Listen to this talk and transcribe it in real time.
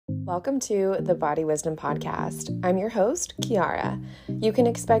Welcome to the Body Wisdom Podcast. I'm your host, Kiara. You can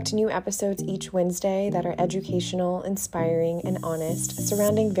expect new episodes each Wednesday that are educational, inspiring, and honest,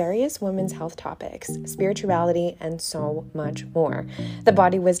 surrounding various women's health topics, spirituality, and so much more. The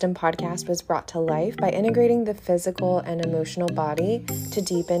Body Wisdom Podcast was brought to life by integrating the physical and emotional body to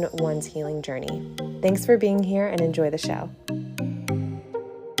deepen one's healing journey. Thanks for being here and enjoy the show.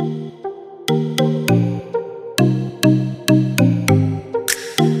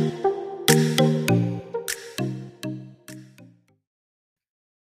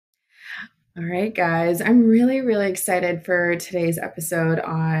 All right, guys, I'm really excited for today's episode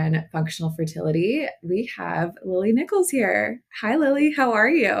on functional fertility. We have Lily Nichols here. Hi, Lily. How are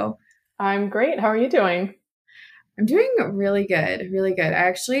you? I'm great. How are you doing? I'm doing really good. I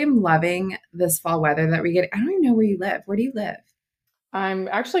actually am loving this fall weather that we get. I don't even know where you live. Where do you live? I'm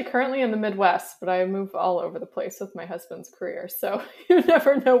actually currently in the Midwest, but I move all over the place with my husband's career. So you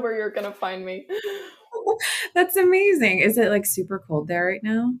never know where you're going to find me. That's amazing. Is it like super cold there right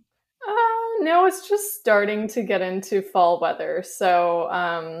now? No, it's just starting to get into fall weather.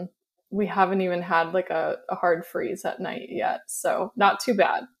 So we haven't even had like a hard freeze at night yet. So not too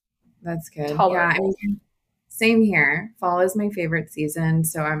bad. That's good. Yeah, Tolerable. same here. Fall is my favorite season,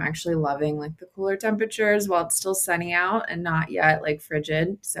 so I'm actually loving like the cooler temperatures while it's still sunny out and not yet like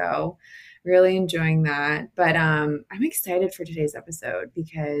frigid. So really enjoying that. But I'm excited for today's episode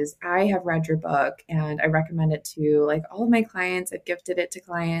because I have read your book and I recommend it to like all of my clients. I've gifted it to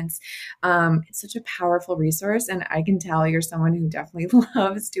clients. It's such a powerful resource, and I can tell you're someone who definitely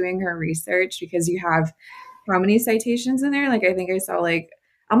loves doing her research because you have how many citations in there? Like I think I saw like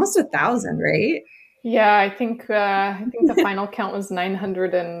almost 1,000, right? Yeah, I think the final count was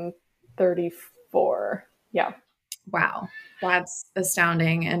 934. Yeah. Wow, that's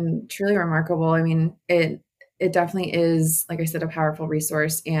astounding and truly remarkable. I mean, it definitely is, like I said, a powerful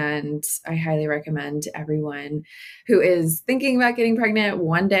resource, and I highly recommend to everyone who is thinking about getting pregnant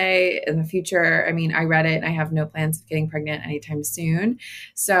one day in the future. I mean, I read it and I have no plans of getting pregnant anytime soon.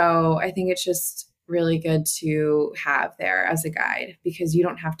 So I think it's just really good to have there as a guide because you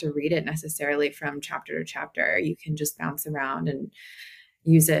don't have to read it necessarily from chapter to chapter. You can just bounce around and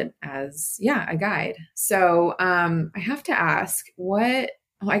use it as a guide. So I have to ask I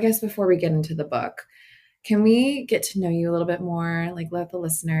guess before we get into the book, can we get to know you a little bit more? Like let the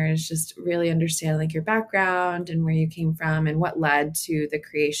listeners just really understand like your background and where you came from and what led to the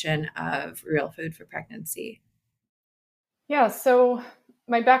creation of Real Food for Pregnancy. Yeah, so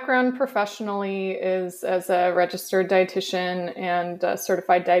my background professionally is as a registered dietitian and a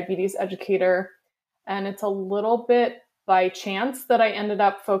certified diabetes educator. And it's a little bit by chance that I ended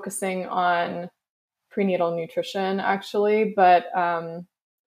up focusing on prenatal nutrition, actually. But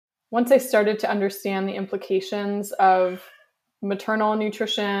once I started to understand the implications of maternal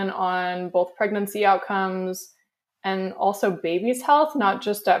nutrition on both pregnancy outcomes and also baby's health, not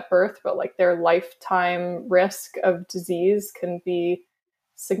just at birth, but like their lifetime risk of disease can be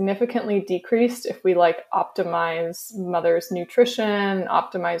significantly decreased if we like optimize mother's nutrition,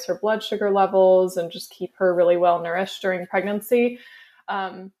 optimize her blood sugar levels, and just keep her really well nourished during pregnancy.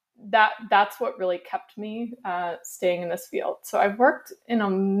 That's what really kept me staying in this field. So I've worked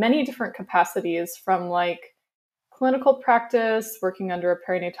in many different capacities, from like clinical practice, working under a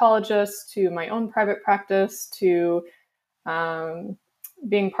perinatologist, to my own private practice, to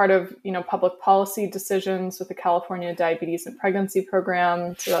being part of public policy decisions with the California Diabetes and Pregnancy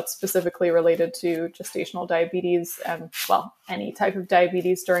Program. So that's specifically related to gestational diabetes and, well, any type of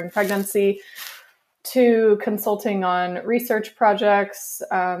diabetes during pregnancy, to consulting on research projects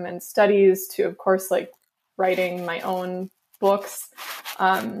and studies, to, of course, like writing my own books.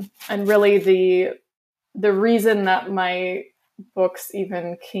 And really the reason that my books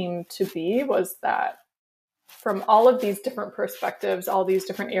even came to be was that from all of these different perspectives, all these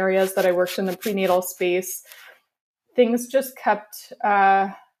different areas that I worked in the prenatal space, things just kept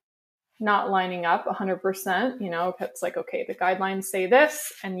not lining up 100%. It's like, okay, the guidelines say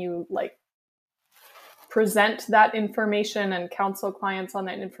this, and you like present that information and counsel clients on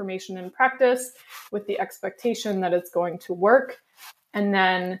that information in practice with the expectation that it's going to work. And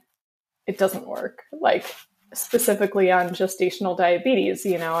then it doesn't work. Like specifically on gestational diabetes,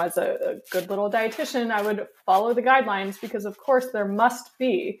 as a good little dietitian, I would follow the guidelines because of course there must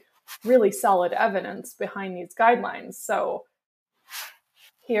be really solid evidence behind these guidelines. So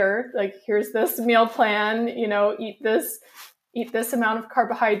here's this meal plan, eat this amount of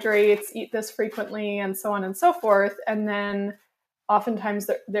carbohydrates, eat this frequently, and so on and so forth. And then oftentimes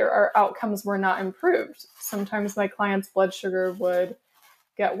there are outcomes were not improved. Sometimes my clients' blood sugar would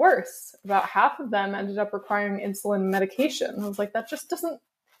get worse. About half of them ended up requiring insulin medication. I was like, that just doesn't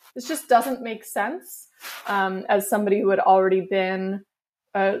this just doesn't make sense. As somebody who had already been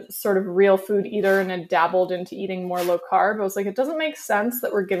a sort of real food eater and had dabbled into eating more low carb, I was like, it doesn't make sense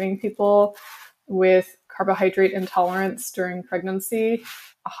that we're giving people with carbohydrate intolerance during pregnancy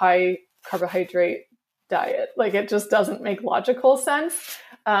a high carbohydrate diet. Like, it just doesn't make logical sense.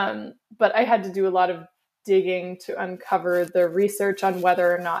 But I had to do a lot of digging to uncover the research on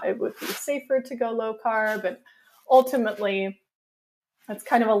whether or not it would be safer to go low carb. And ultimately, that's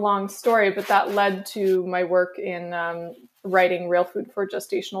kind of a long story, but that led to my work in writing Real Food for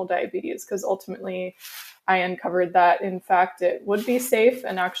Gestational Diabetes, because ultimately I uncovered that, in fact, it would be safe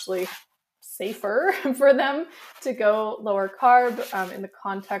and actually safer for them to go lower carb in the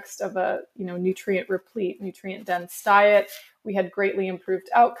context of a nutrient replete, nutrient dense diet. We had greatly improved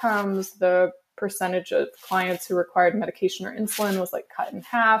outcomes. The percentage of clients who required medication or insulin was like cut in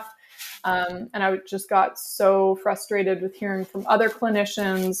half. And I just got so frustrated with hearing from other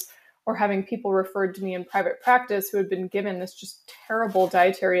clinicians or having people referred to me in private practice who had been given this just terrible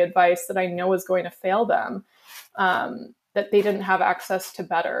dietary advice that I know is going to fail them, that they didn't have access to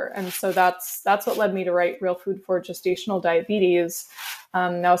better. And so that's what led me to write Real Food for Gestational Diabetes.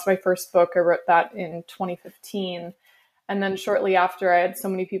 That was my first book. I wrote that in 2015. And then shortly after, I had so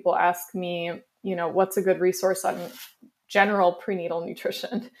many people ask me, what's a good resource on general prenatal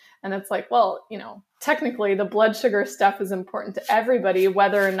nutrition? And it's like, well, technically the blood sugar stuff is important to everybody,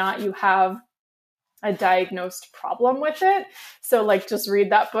 whether or not you have a diagnosed problem with it. So like, just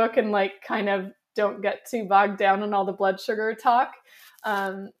read that book and like kind of don't get too bogged down on all the blood sugar talk.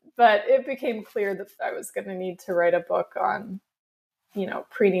 But it became clear that I was going to need to write a book on,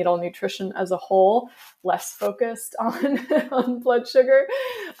 prenatal nutrition as a whole, less focused on, on blood sugar.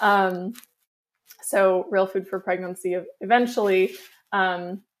 So Real Food for Pregnancy eventually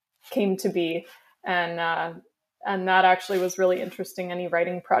came to be. And that actually was really interesting. Any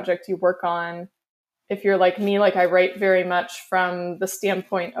writing project you work on, if you're like me, like I write very much from the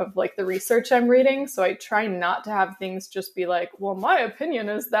standpoint of like the research I'm reading. So I try not to have things just be like, well, my opinion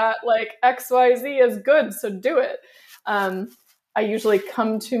is that like XYZ is good, so do it. I usually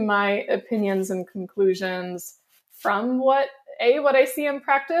come to my opinions and conclusions from what I see in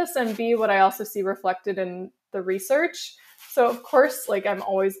practice, and B, what I also see reflected in the research. So of course, like I'm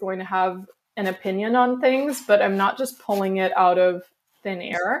always going to have an opinion on things, but I'm not just pulling it out of thin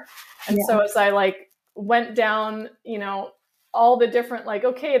air. And so as I like went down, all the different, like,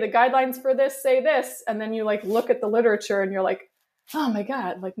 okay, the guidelines for this say this. And then you like look at the literature and you're like, oh my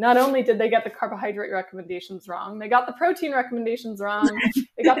God, like not only did they get the carbohydrate recommendations wrong, they got the protein recommendations wrong,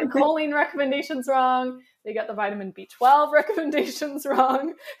 they got the choline recommendations wrong, they got the vitamin B12 recommendations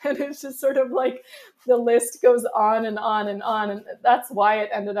wrong. And it's just sort of like the list goes on and on and on. And that's why it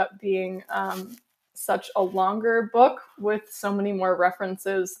ended up being such a longer book with so many more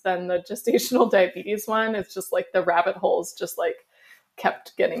references than the gestational diabetes one. It's just like the rabbit holes just like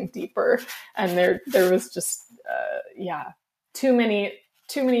kept getting deeper. And there was just, too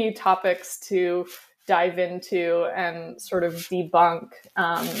many topics to dive into and sort of debunk.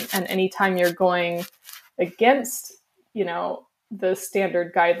 And anytime you're going against, the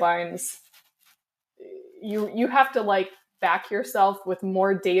standard guidelines, you have to like back yourself with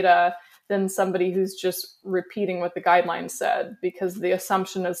more data than somebody who's just repeating what the guidelines said, because the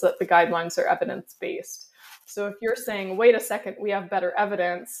assumption is that the guidelines are evidence-based. So if you're saying, wait a second, we have better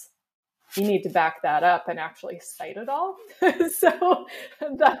evidence, you need to back that up and actually cite it all. So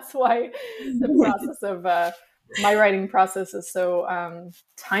that's why the process of my writing process is so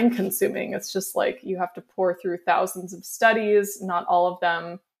time consuming. It's just like you have to pour through thousands of studies. Not all of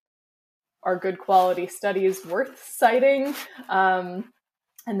them are good quality studies worth citing.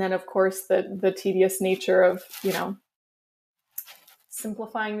 And then, of course, the tedious nature of,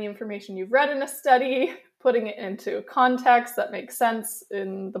 simplifying the information you've read in a study, putting it into context that makes sense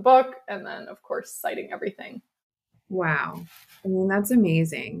in the book, and then, of course, citing everything. Wow. I mean, that's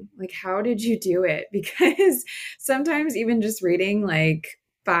amazing. Like, how did you do it? Because sometimes even just reading like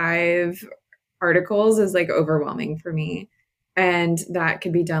 5 articles is like overwhelming for me. And that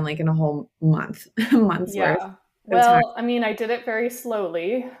could be done like in a whole month, a month's worth. Well, I mean, I did it very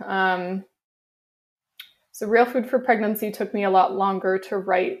slowly. So Real Food for Pregnancy took me a lot longer to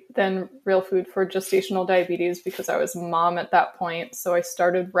write than Real Food for Gestational Diabetes because I was a mom at that point. So I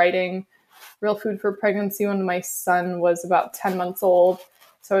started writing Real Food for Pregnancy when my son was about 10 months old.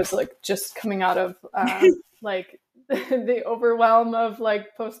 So I was like just coming out of like the overwhelm of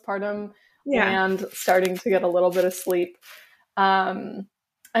like postpartum and starting to get a little bit of sleep. And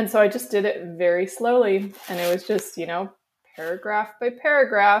so I just did it very slowly. And it was just, paragraph by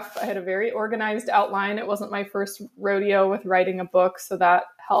paragraph. I had a very organized outline. It wasn't my first rodeo with writing a book, so that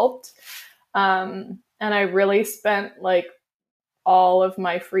helped. And I really spent like all of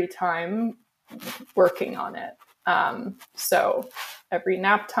my free time working on it. So every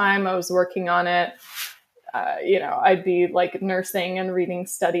nap time I was working on it. I'd be like nursing and reading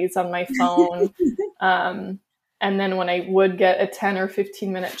studies on my phone. And then when I would get a 10 or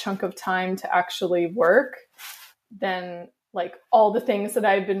 15 minute chunk of time to actually work, then like all the things that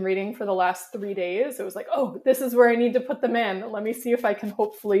I'd been reading for the last 3 days, it was like, oh, this is where I need to put them in. Let me see if I can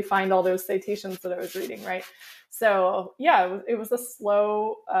hopefully find all those citations that I was reading, right? So yeah, it was a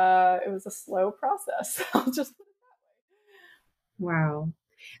slow process. I'll just put it that way. Wow.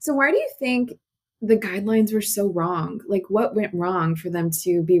 So why do you think the guidelines were so wrong? Like what went wrong for them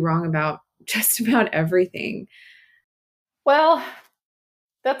to be wrong about just about everything? Well,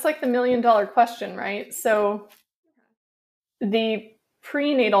 that's like the $1 million question, right? So the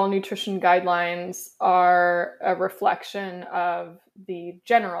prenatal nutrition guidelines are a reflection of the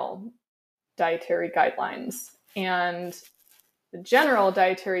general dietary guidelines. And the general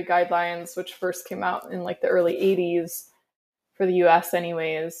dietary guidelines, which first came out in like the early 80s for the US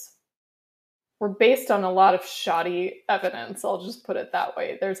anyways, were based on a lot of shoddy evidence. I'll just put it that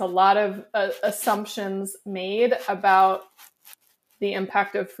way. There's a lot of assumptions made about the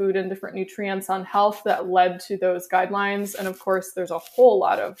impact of food and different nutrients on health that led to those guidelines. And of course, there's a whole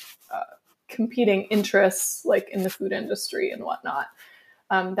lot of competing interests like in the food industry and whatnot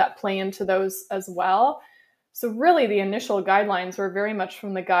that play into those as well. So really the initial guidelines were very much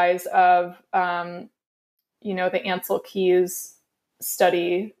from the guise of, the Ancel Keys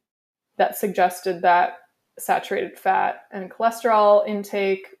study that suggested that saturated fat and cholesterol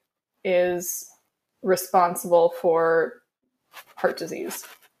intake is responsible for heart disease.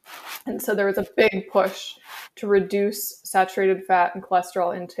 And so there was a big push to reduce saturated fat and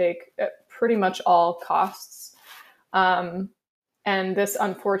cholesterol intake at pretty much all costs. And this,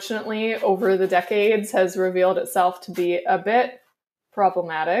 unfortunately, over the decades has revealed itself to be a bit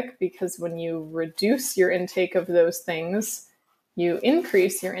problematic because when you reduce your intake of those things, you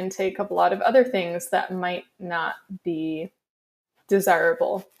increase your intake of a lot of other things that might not be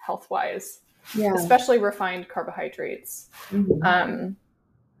desirable health-wise, especially refined carbohydrates. Mm-hmm.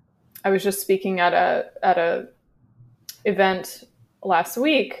 I was just speaking at a event last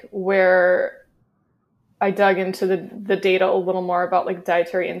week where I dug into the data a little more about like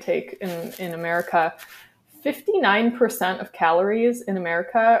dietary intake in America. 59% of calories in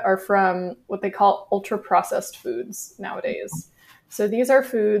America are from what they call ultra-processed foods nowadays. So these are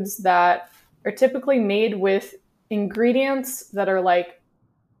foods that are typically made with ingredients that are like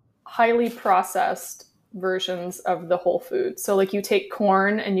highly processed versions of the whole food. So like you take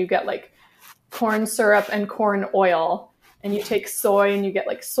corn and you get like corn syrup and corn oil, and you take soy and you get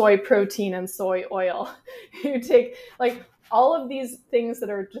like soy protein and soy oil. You take like all of these things that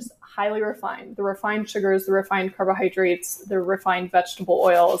are just highly refined, the refined sugars, the refined carbohydrates, the refined vegetable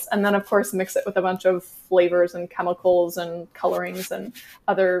oils, and then of course mix it with a bunch of flavors and chemicals and colorings and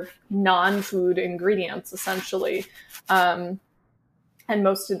other non-food ingredients essentially. And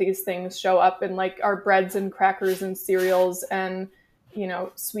most of these things show up in like our breads and crackers and cereals and,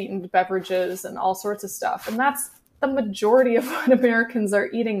 sweetened beverages and all sorts of stuff. And that's the majority of what Americans are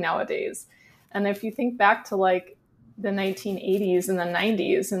eating nowadays. And if you think back to like the 1980s and the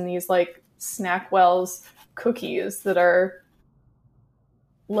 90s and these like Snackwell's cookies that are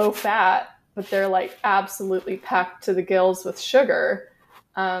low fat, but they're like absolutely packed to the gills with sugar,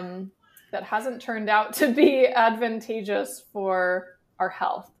 that hasn't turned out to be advantageous for our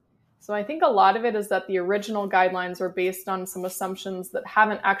health. So I think a lot of it is that the original guidelines were based on some assumptions that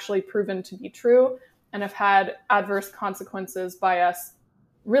haven't actually proven to be true and have had adverse consequences by us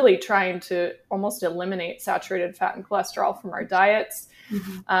really trying to almost eliminate saturated fat and cholesterol from our diets.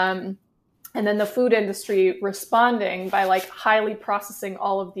 Mm-hmm. And then the food industry responding by like highly processing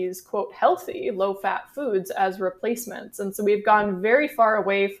all of these, quote, healthy, low-fat foods as replacements. And so we've gone very far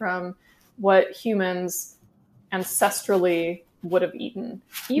away from what humans ancestrally would have eaten.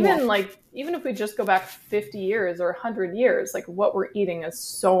 Even if we just go back 50 years or 100 years, like what we're eating is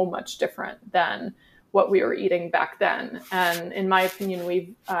so much different than what we were eating back then. And in my opinion,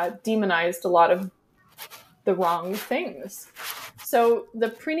 we've demonized a lot of the wrong things. So the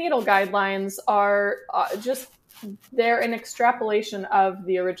prenatal guidelines are they're an extrapolation of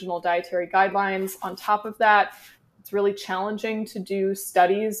the original dietary guidelines. On top of that, it's really challenging to do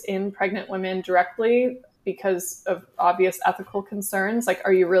studies in pregnant women directly because of obvious ethical concerns. Like,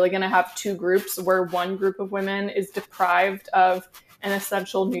 are you really going to have two groups where one group of women is deprived of an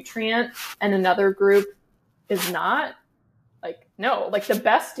essential nutrient and another group is not? like, no, like the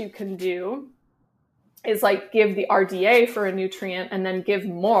best you can do is like give the RDA for a nutrient and then give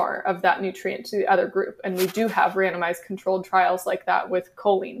more of that nutrient to the other group. And we do have randomized controlled trials like that with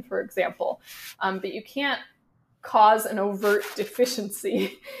choline, for example. But you can't cause an overt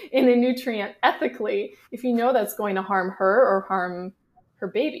deficiency in a nutrient ethically if you know that's going to harm her or harm her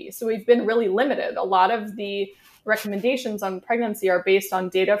baby. So we've been really limited. A lot of the recommendations on pregnancy are based on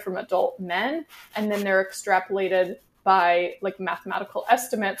data from adult men, and then they're extrapolated by like mathematical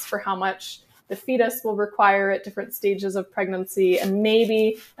estimates for how much the fetus will require at different stages of pregnancy, and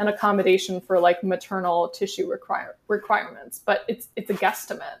maybe an accommodation for like maternal tissue requirements. But it's a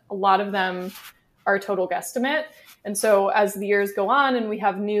guesstimate. A lot of them are a total guesstimate. And so as the years go on and we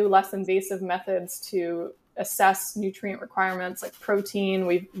have new, less invasive methods to assess nutrient requirements like protein,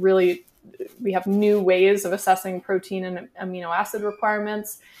 we have new ways of assessing protein and amino acid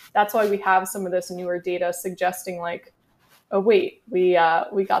requirements. That's why we have some of this newer data suggesting like, oh, wait, we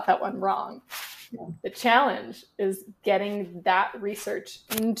got that one wrong. Yeah. The challenge is getting that research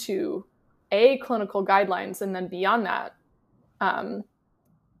into clinical guidelines, and then beyond that,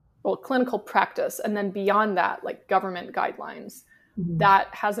 clinical practice, and then beyond that, like government guidelines. Mm-hmm. That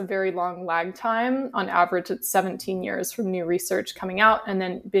has a very long lag time. On average, it's 17 years from new research coming out and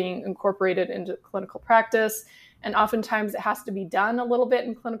then being incorporated into clinical practice. And oftentimes it has to be done a little bit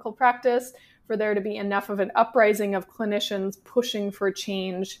in clinical practice for there to be enough of an uprising of clinicians pushing for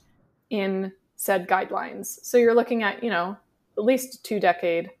change in said guidelines. So you're looking at, at least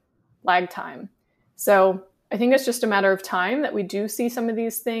 2-decade lag time. So I think it's just a matter of time that we do see some of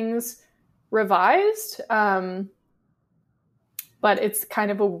these things revised. But it's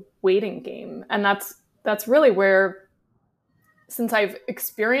kind of a waiting game. And that's really where, since I've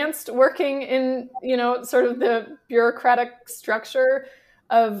experienced working in, sort of the bureaucratic structure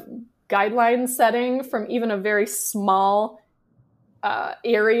of guideline setting from even a very small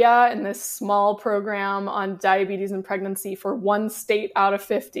area in this small program on diabetes and pregnancy for one state out of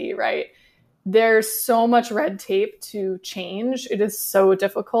 50, right? There's so much red tape to change. It is so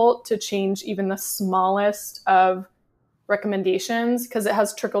difficult to change even the smallest of recommendations because it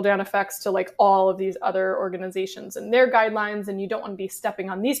has trickle down effects to like all of these other organizations and their guidelines, and you don't want to be stepping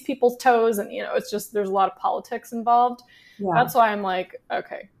on these people's toes, and it's just there's a lot of politics involved. Yeah. That's why I'm like,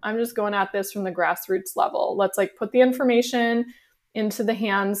 okay, I'm just going at this from the grassroots level. Let's like put the information into the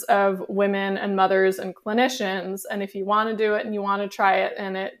hands of women and mothers and clinicians, and if you want to do it and you want to try it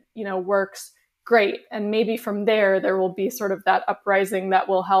and it works, great. And maybe from there will be sort of that uprising that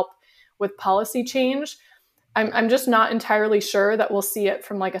will help with policy change. I'm just not entirely sure that we'll see it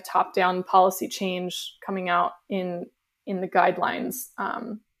from like a top-down policy change coming out in the guidelines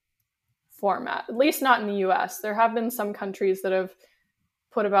format, at least not in the US. There have been some countries that have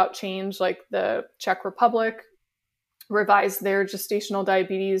put about change, like the Czech Republic revised their gestational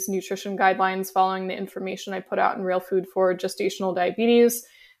diabetes nutrition guidelines following the information I put out in Real Food for gestational diabetes.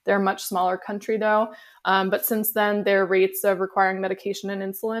 They're a much smaller country though. But since then, their rates of requiring medication and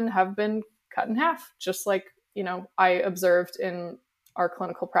insulin have been cut in half, just like I observed in our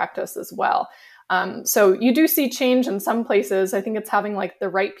clinical practice as well. So you do see change in some places. I think it's having like the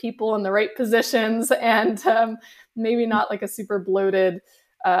right people in the right positions and maybe not like a super bloated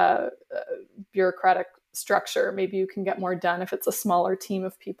bureaucratic structure. Maybe you can get more done if it's a smaller team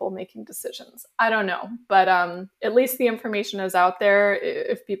of people making decisions. I don't know. But at least the information is out there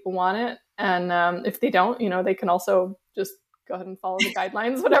if people want it. And if they don't, they can also just go ahead and follow the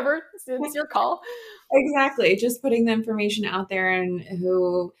guidelines, whatever. It's your call. Exactly. Just putting the information out there, and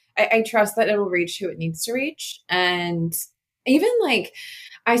who I trust that it'll reach who it needs to reach. And even like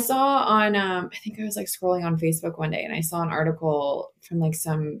I saw on, I think I was like scrolling on Facebook one day and I saw an article from like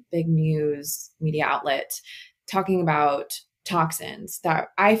some big news media outlet talking about toxins that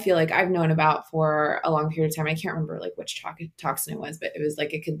I feel like I've known about for a long period of time. I can't remember like which toxin it was, but it was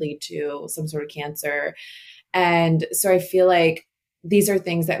like it could lead to some sort of cancer. And so I feel like these are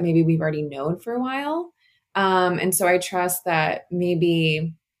things that maybe we've already known for a while. And so I trust that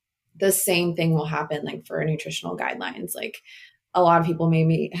maybe the same thing will happen like for nutritional guidelines. Like a lot of people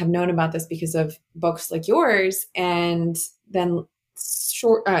maybe have known about this because of books like yours. And then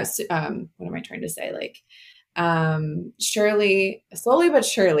slowly but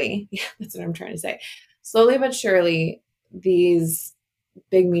surely, yeah, that's what I'm trying to say. Slowly but surely, these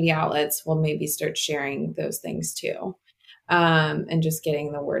big media outlets will maybe start sharing those things too, and just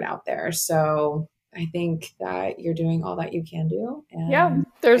getting the word out there. So I think that you're doing all that you can do. And yeah,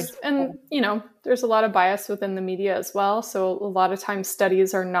 there's a lot of bias within the media as well. So a lot of times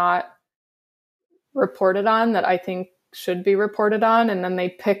studies are not reported on that I think should be reported on, and then they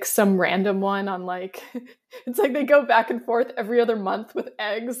pick some random one on like it's like they go back and forth every other month with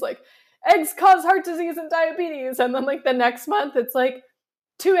eggs, like eggs cause heart disease and diabetes, and then like the next month it's like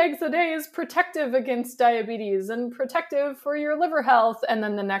 2 eggs a day is protective against diabetes and protective for your liver health, and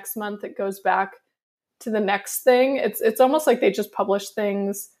then the next month it goes back to the next thing. It's almost like they just publish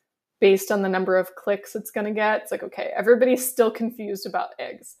things based on the number of clicks it's going to get. It's like, okay, everybody's still confused about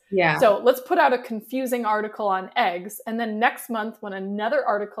eggs. Yeah. So let's put out a confusing article on eggs. And then next month, when another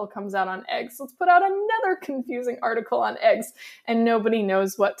article comes out on eggs, let's put out another confusing article on eggs. And nobody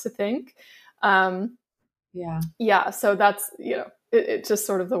knows what to think. Yeah. So that's, it's just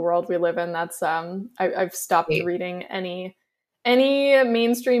sort of the world we live in. That's, I've stopped reading any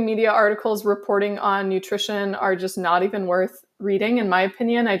mainstream media articles reporting on nutrition are just not even worth reading, in my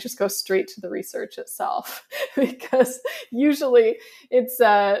opinion. I just go straight to the research itself because usually it's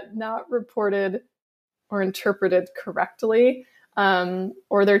not reported or interpreted correctly,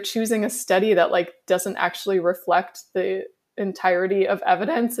 or they're choosing a study that like doesn't actually reflect the entirety of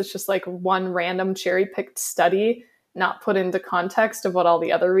evidence. It's just like one random cherry-picked study, not put into context of what all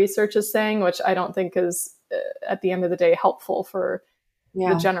the other research is saying, which I don't think is at the end of the day helpful for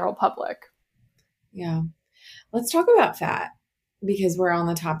the general public. Yeah. Let's talk about fat, because we're on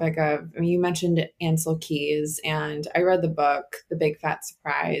the topic of, you mentioned Ancel Keys, and I read the book, The Big Fat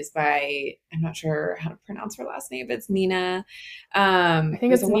Surprise by, I'm not sure how to pronounce her last name. It's Nina. I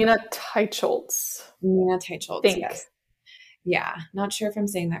think it's Nina Teicholz. Nina Teicholz, yes. Yeah. Not sure if I'm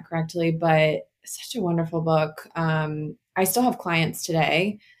saying that correctly, but such a wonderful book. I still have clients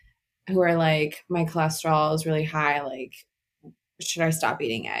today who are like, my cholesterol is really high. Like, should I stop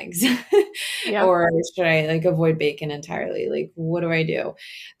eating eggs? Or should I like avoid bacon entirely? Like, what do I do?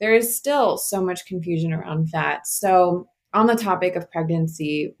 There is still so much confusion around fat. So on the topic of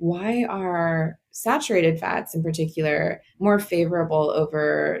pregnancy, why are saturated fats in particular more favorable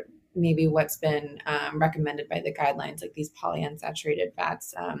over maybe what's been recommended by the guidelines, like these polyunsaturated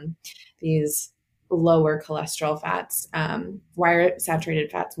fats, these lower cholesterol fats? Why are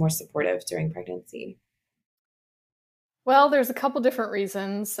saturated fats more supportive during pregnancy? Well, there's a couple different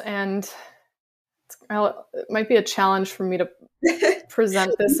reasons, and it might be a challenge for me to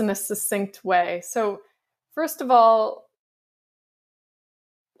present this in a succinct way. So first of all,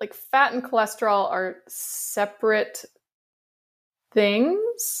 like fat and cholesterol are separate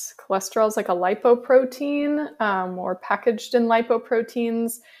things. Cholesterol is like a lipoprotein, or packaged in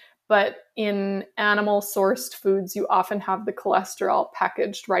lipoproteins. But in animal-sourced foods, you often have the cholesterol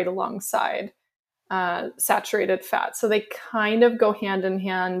packaged right alongside saturated fat. So they kind of go hand in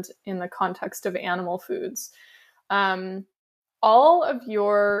hand in the context of animal foods. All of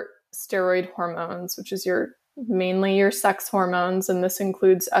your steroid hormones, which is mainly your sex hormones, and this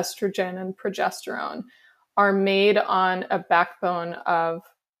includes estrogen and progesterone, are made on a backbone of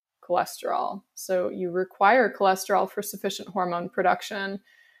cholesterol. So you require cholesterol for sufficient hormone production.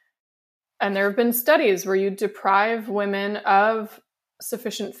 And there have been studies where you deprive women of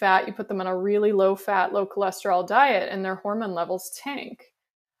sufficient fat, you put them on a really low fat, low cholesterol diet, and their hormone levels tank.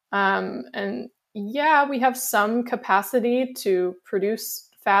 And yeah, we have some capacity to produce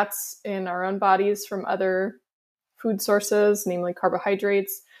fats in our own bodies from other food sources, namely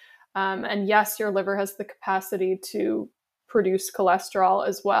carbohydrates. And yes, your liver has the capacity to produce cholesterol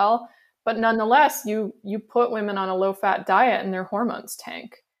as well. But nonetheless, you put women on a low fat diet and their hormones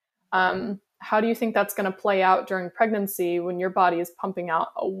tank. How do you think that's going to play out during pregnancy when your body is pumping out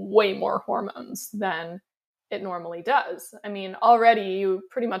way more hormones than it normally does? I mean, already you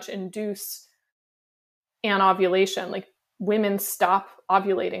pretty much induce anovulation. Like women stop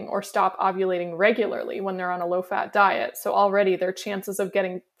ovulating or stop ovulating regularly when they're on a low-fat diet. So already their chances of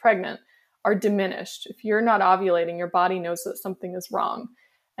getting pregnant are diminished. If you're not ovulating, your body knows that something is wrong.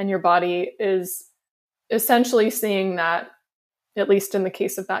 And your body is essentially seeing that, at least in the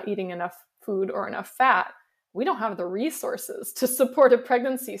case of not eating enough food or enough fat, we don't have the resources to support a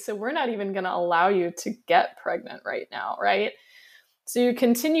pregnancy. So we're not even going to allow you to get pregnant right now, right? So you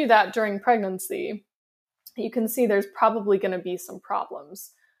continue that during pregnancy, you can see there's probably going to be some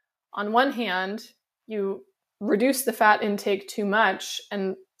problems. On one hand, you reduce the fat intake too much,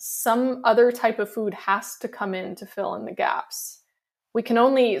 and some other type of food has to come in to fill in the gaps. We can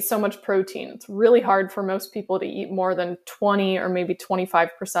only eat so much protein. It's really hard for most people to eat more than 20 or maybe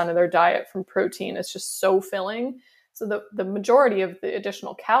 25% of their diet from protein. It's just so filling. So the majority of the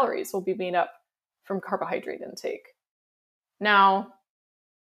additional calories will be made up from carbohydrate intake. Now,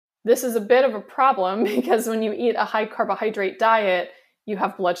 this is a bit of a problem because when you eat a high carbohydrate diet, you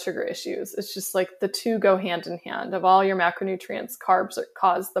have blood sugar issues. It's just like the two go hand in hand. Of all your macronutrients, carbs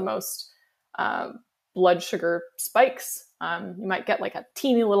cause the most blood sugar spikes. You might get like a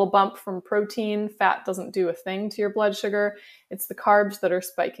teeny little bump from protein. Fat doesn't do a thing to your blood sugar. It's the carbs that are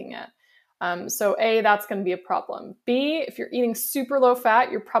spiking it. So A, that's going to be a problem. B, if you're eating super low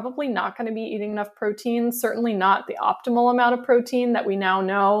fat, you're probably not going to be eating enough protein, certainly not the optimal amount of protein that we now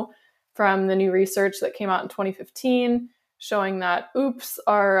know from the new research that came out in 2015, showing that,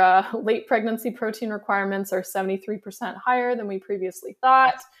 our late pregnancy protein requirements are 73% higher than we previously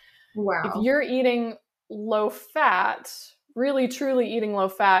thought. Wow. If you're eating low fat, really truly eating low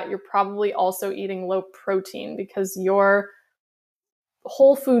fat, you're probably also eating low protein, because your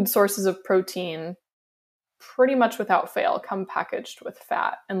whole food sources of protein pretty much without fail come packaged with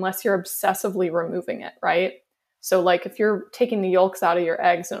fat, unless you're obsessively removing it, right? So like if you're taking the yolks out of your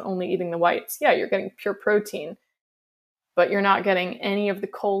eggs and only eating the whites, yeah, you're getting pure protein, but you're not getting any of the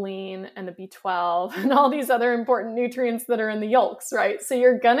choline and the B12 and all these other important nutrients that are in the yolks, right? So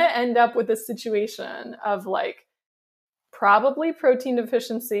you're going to end up with a situation of like probably protein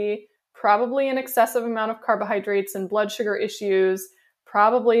deficiency, probably an excessive amount of carbohydrates and blood sugar issues,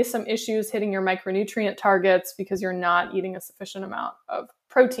 probably some issues hitting your micronutrient targets because you're not eating a sufficient amount of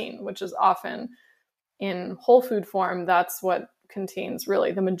protein, which is often in whole food form. That's what contains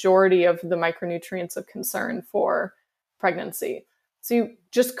really the majority of the micronutrients of concern for pregnancy. So you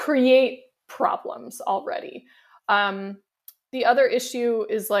just create problems already. The other issue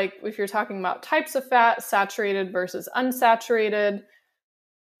is like if you're talking about types of fat, saturated versus unsaturated,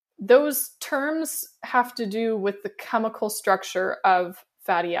 those terms have to do with the chemical structure of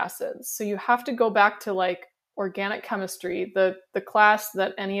fatty acids. So you have to go back to like organic chemistry, the class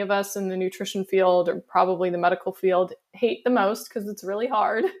that any of us in the nutrition field or probably the medical field hate the most because it's really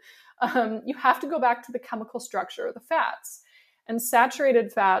hard. You have to go back to the chemical structure of the fats. And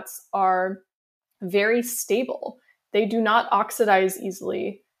saturated fats are very stable. They do not oxidize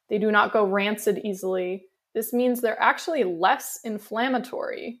easily. They do not go rancid easily. This means they're actually less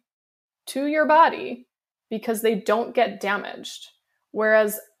inflammatory to your body because they don't get damaged.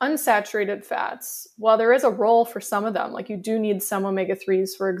 Whereas unsaturated fats, while there is a role for some of them, like you do need some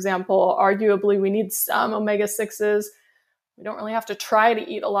omega-3s, for example, arguably we need some omega-6s. We don't really have to try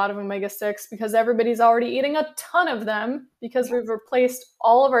to eat a lot of omega-6 because everybody's already eating a ton of them because we've replaced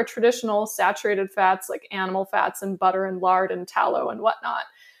all of our traditional saturated fats like animal fats and butter and lard and tallow and whatnot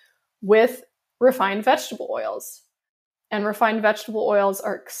with refined vegetable oils. And refined vegetable oils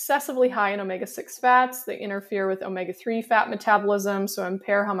are excessively high in omega-6 fats. They interfere with omega-3 fat metabolism, so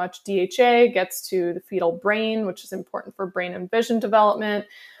impair how much DHA gets to the fetal brain, which is important for brain and vision development.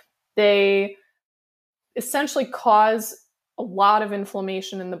 They essentially cause a lot of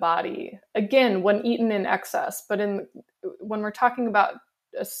inflammation in the body, again, when eaten in excess. But when we're talking about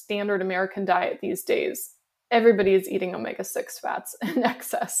a standard American diet these days, everybody is eating omega-6 fats in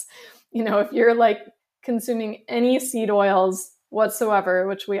excess. You know, if you're like consuming any seed oils whatsoever,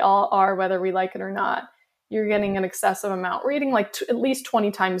 which we all are, whether we like it or not, you're getting an excessive amount. We're eating like at least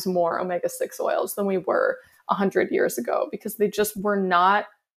 20 times more omega-6 oils than we were 100 years ago because they just were not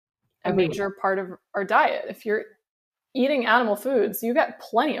a major part of our diet. If you're eating animal foods, you get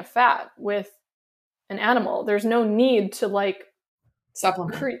plenty of fat with an animal. There's no need to like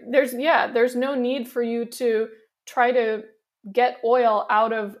supplement. There's no need for you to try to get oil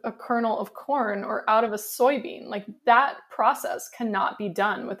out of a kernel of corn or out of a soybean. Like that process cannot be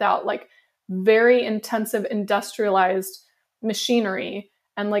done without like very intensive industrialized machinery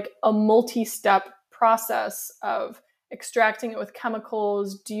and like a multi-step process of extracting it with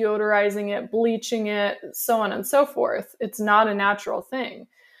chemicals, deodorizing it, bleaching it, so on and so forth. It's not a natural thing.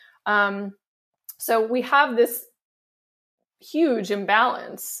 So we have this huge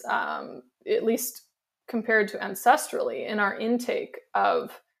imbalance, at least compared to ancestrally, in our intake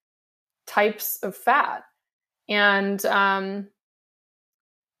of types of fat. And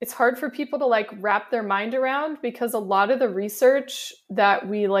it's hard for people to like wrap their mind around because a lot of the research that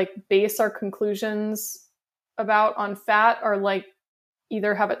we like base our conclusions about on fat are like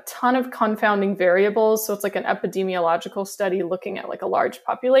either have a ton of confounding variables. So it's like an epidemiological study looking at like a large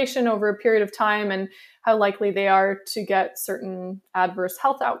population over a period of time and how likely they are to get certain adverse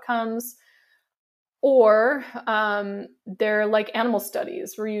health outcomes. Or they're like animal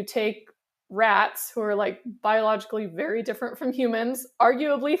studies where you take rats who are like biologically very different from humans,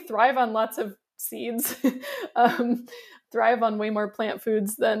 arguably thrive on lots of seeds, thrive on way more plant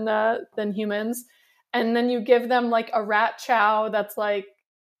foods than humans. And then you give them like a rat chow that's like,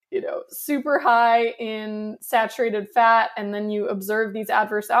 you know, super high in saturated fat. And then you observe these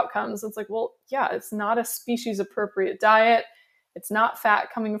adverse outcomes. It's like, well, yeah, it's not a species appropriate diet. It's not fat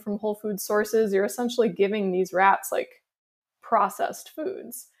coming from whole food sources. You're essentially giving these rats like processed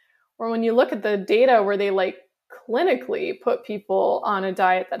foods. Or when you look at the data where they like clinically put people on a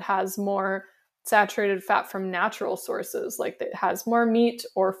diet that has more saturated fat from natural sources, like that has more meat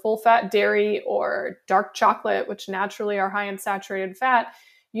or full fat dairy or dark chocolate, which naturally are high in saturated fat,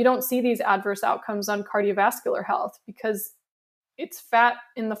 you don't see these adverse outcomes on cardiovascular health because it's fat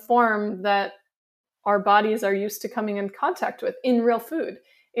in the form that our bodies are used to coming in contact with in real food.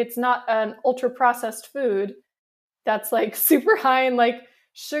 It's not an ultra processed food that's like super high in like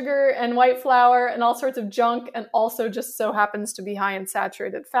sugar and white flour and all sorts of junk, and also just so happens to be high in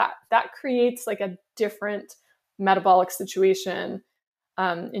saturated fat. That creates like a different metabolic situation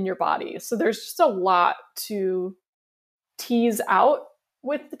in your body. So there's just a lot to tease out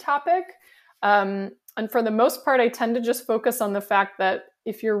with the topic. And for the most part, I tend to just focus on the fact that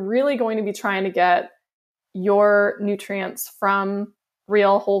if you're really going to be trying to get your nutrients from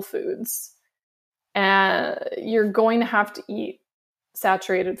real whole foods, and you're going to have to eat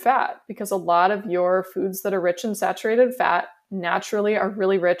saturated fat, because a lot of your foods that are rich in saturated fat naturally are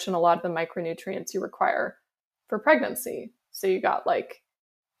really rich in a lot of the micronutrients you require for pregnancy. So you got like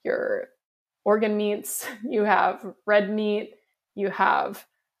your organ meats, you have red meat, you have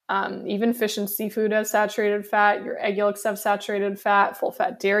even fish and seafood has saturated fat, your egg yolks have saturated fat, full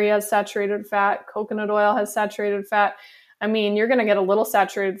fat dairy has saturated fat, coconut oil has saturated fat. I mean, you're going to get a little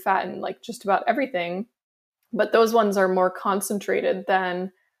saturated fat in like just about everything, but those ones are more concentrated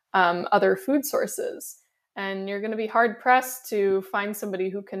than other food sources. And you're going to be hard pressed to find somebody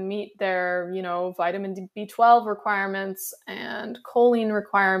who can meet their, vitamin B12 requirements and choline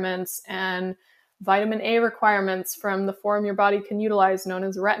requirements and vitamin A requirements from the form your body can utilize, known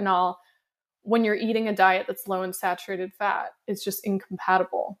as retinol, when you're eating a diet that's low in saturated fat. It's just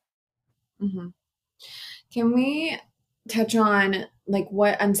incompatible. Mm-hmm. Can we touch on like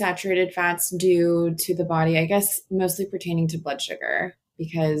what unsaturated fats do to the body? I guess mostly pertaining to blood sugar,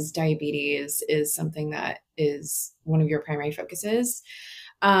 because diabetes is something that is one of your primary focuses.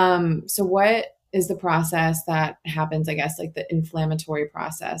 So what is the process that happens, I guess, like the inflammatory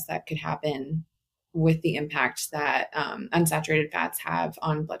process that could happen with the impact that unsaturated fats have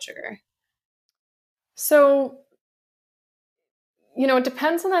on blood sugar? So, it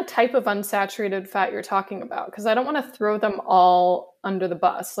depends on the type of unsaturated fat you're talking about, because I don't want to throw them all under the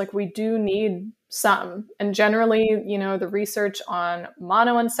bus. Like, we do need some. And generally, the research on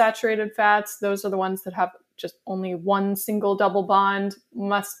monounsaturated fats, those are the ones that have just only one single double bond,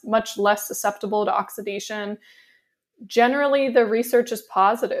 much less susceptible to oxidation. Generally, the research is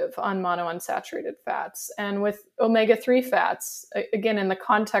positive on monounsaturated fats. And with omega-3 fats, again, in the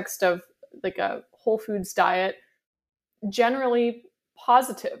context of like a whole foods diet, generally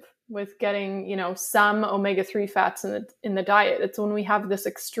positive with getting, some omega-3 fats in the diet. It's when we have this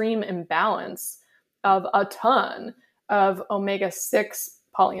extreme imbalance of a ton of omega-6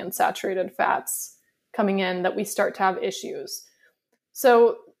 polyunsaturated fats coming in that we start to have issues.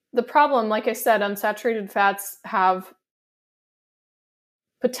 So the problem, like I said, unsaturated fats have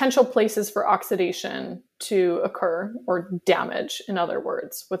potential places for oxidation to occur, or damage, in other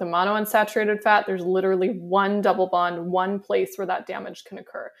words. With a monounsaturated fat, there's literally one double bond, one place where that damage can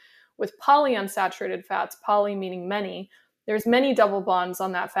occur. With polyunsaturated fats, poly meaning many, there's many double bonds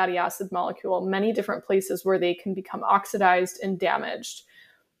on that fatty acid molecule, many different places where they can become oxidized and damaged.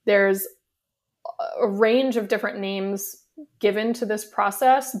 There's a range of different names given to this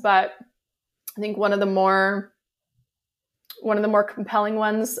process, but I think one of the more compelling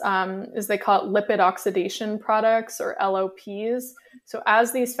ones is they call it lipid oxidation products, or LOPs. So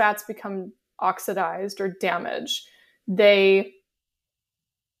as these fats become oxidized or damaged, they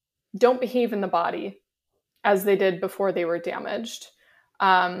don't behave in the body as they did before they were damaged,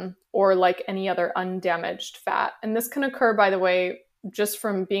 or like any other undamaged fat. And this can occur, by the way, just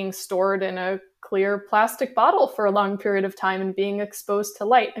from being stored in a clear plastic bottle for a long period of time and being exposed to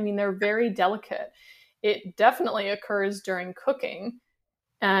light. I mean, they're very delicate. It definitely occurs during cooking,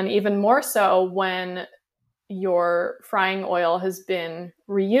 and even more so when your frying oil has been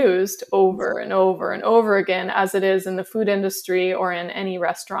reused over and over and over again, as it is in the food industry or in any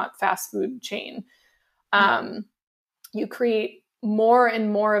restaurant fast food chain. You create more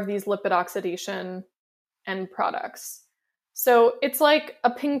and more of these lipid oxidation end products. So it's like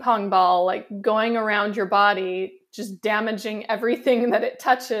a ping pong ball, like going around your body, just damaging everything that it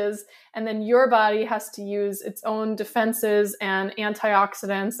touches. And then your body has to use its own defenses and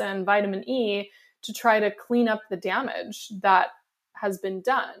antioxidants and vitamin E to try to clean up the damage that has been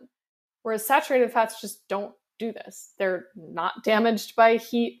done. Whereas saturated fats just don't do this. They're not damaged by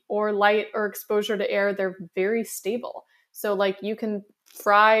heat or light or exposure to air. They're very stable. So like you can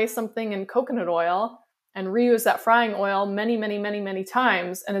fry something in coconut oil and reuse that frying oil many, many, many, many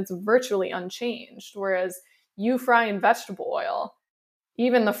times, and it's virtually unchanged. Whereas you fry in vegetable oil,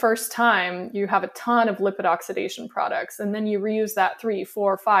 even the first time, you have a ton of lipid oxidation products, and then you reuse that 3,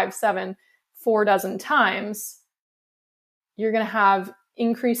 4, 5, 7, 4 dozen times, you're going to have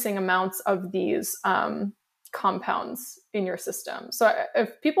increasing amounts of these compounds in your system. So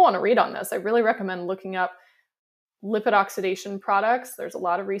if people want to read on this, I really recommend looking up lipid oxidation products. There's a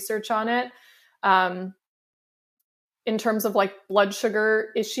lot of research on it. In terms of like blood sugar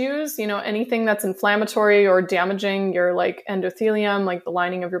issues, anything that's inflammatory or damaging your like endothelium, like the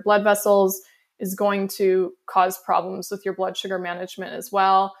lining of your blood vessels, is going to cause problems with your blood sugar management as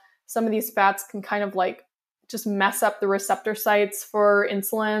well. Some of these fats can kind of like just mess up the receptor sites for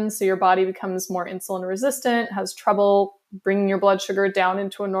insulin. So your body becomes more insulin resistant, has trouble bringing your blood sugar down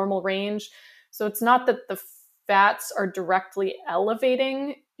into a normal range. So it's not that the fats are directly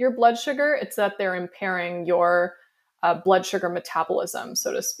elevating your blood sugar, it's that they're impairing your blood sugar metabolism,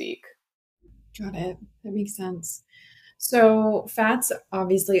 so to speak. Got it. That makes sense. So fats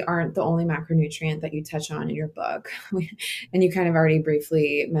obviously aren't the only macronutrient that you touch on in your book. And you kind of already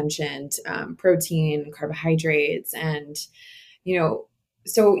briefly mentioned protein, carbohydrates, and,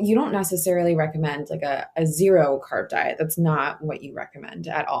 so you don't necessarily recommend like a zero carb diet. That's not what you recommend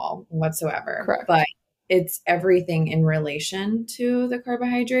at all whatsoever. Correct. But it's everything in relation to the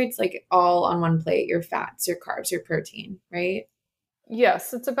carbohydrates, like all on one plate, your fats, your carbs, your protein, right?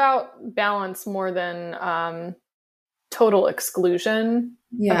 Yes, it's about balance more than total exclusion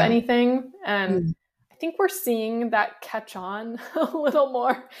of anything. And I think we're seeing that catch on a little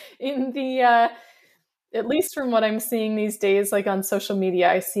more in the, at least from what I'm seeing these days, like on social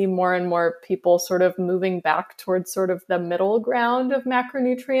media, I see more and more people sort of moving back towards sort of the middle ground of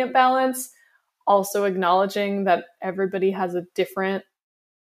macronutrient balance, also acknowledging that everybody has a different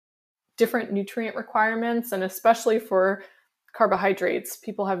nutrient requirements. And especially for carbohydrates,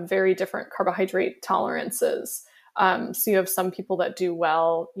 people have very different carbohydrate tolerances. So you have some people that do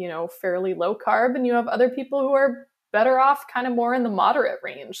well, fairly low carb, and you have other people who are better off kind of more in the moderate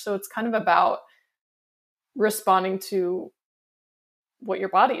range. So it's kind of about responding to what your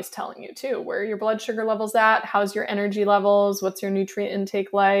body is telling you too. Where are your blood sugar levels at? How's your energy levels? What's your nutrient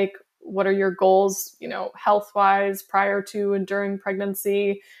intake like? What are your goals, health-wise prior to and during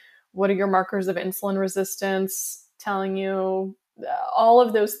pregnancy? What are your markers of insulin resistance telling you? All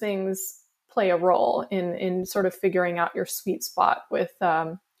of those things play a role in sort of figuring out your sweet spot with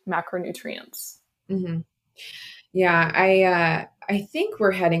macronutrients. Mm-hmm. Yeah, I think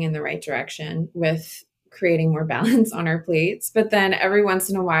we're heading in the right direction with creating more balance on our plates. But then every once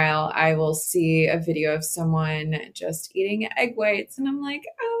in a while, I will see a video of someone just eating egg whites, and I'm like,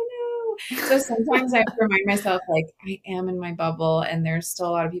 oh no. So sometimes I have to remind myself, like, I am in my bubble, and there's still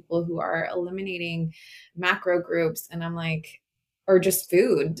a lot of people who are eliminating macro groups, and I'm like, or just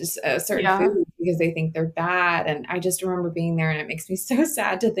food, just certain food, because they think they're bad. And I just remember being there, and it makes me so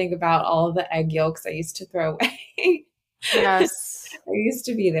sad to think about all of the egg yolks I used to throw away. Yes. I used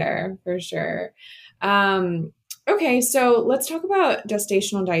to be there for sure. Okay, so let's talk about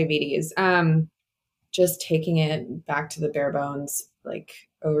gestational diabetes. Just taking it back to the bare bones, like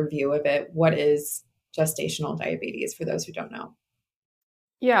overview of it. What is gestational diabetes for those who don't know?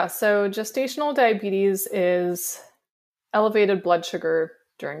 Yeah, so gestational diabetes is elevated blood sugar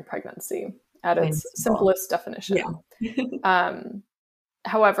during pregnancy at its simplest definition. Yeah.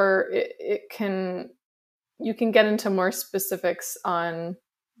 However, you can get into more specifics on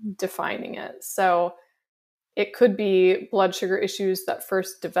defining it. So it could be blood sugar issues that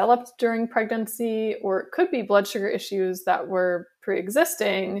first developed during pregnancy, or it could be blood sugar issues that were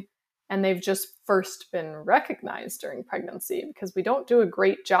pre-existing and they've just first been recognized during pregnancy, because we don't do a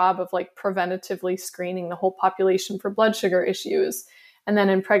great job of like preventatively screening the whole population for blood sugar issues. And then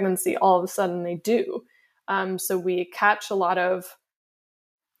in pregnancy, all of a sudden they do. So we catch a lot of,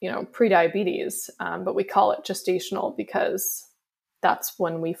 prediabetes, but we call it gestational because that's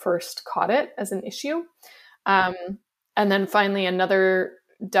when we first caught it as an issue. And then finally, another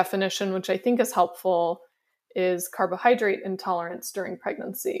definition, which I think is helpful, is carbohydrate intolerance during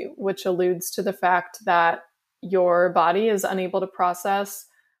pregnancy, which alludes to the fact that your body is unable to process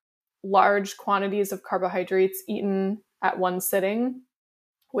large quantities of carbohydrates eaten at one sitting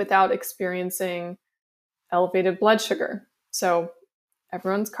without experiencing elevated blood sugar. So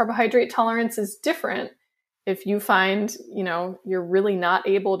everyone's carbohydrate tolerance is different. If you find, you're really not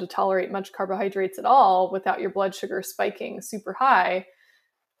able to tolerate much carbohydrates at all without your blood sugar spiking super high,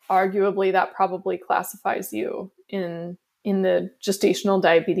 arguably that probably classifies you in the gestational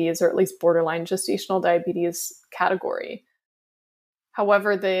diabetes, or at least borderline gestational diabetes category.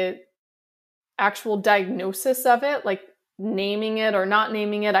 However, actual diagnosis of it, like naming it or not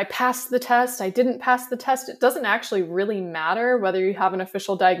naming it. I passed the test, I didn't pass the test. It doesn't actually really matter whether you have an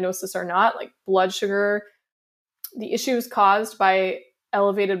official diagnosis or not. Like blood sugar, the issues caused by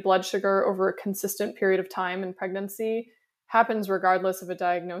elevated blood sugar over a consistent period of time in pregnancy happens regardless of a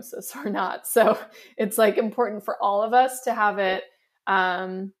diagnosis or not. So it's like important for all of us to have it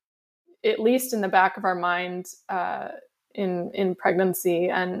at least in the back of our mind in pregnancy,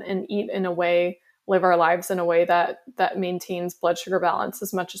 and eat in a way, live our lives in a way that maintains blood sugar balance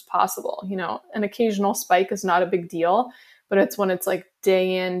as much as possible. You know, an occasional spike is not a big deal, but it's when it's like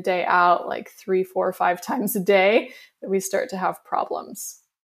day in, day out, like 3, 4, 5 times a day that we start to have problems.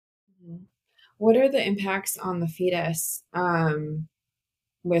 What are the impacts on the fetus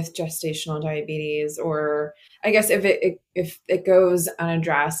with gestational diabetes? Or I guess if it goes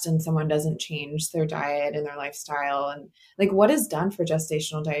unaddressed and someone doesn't change their diet and their lifestyle, and like what is done for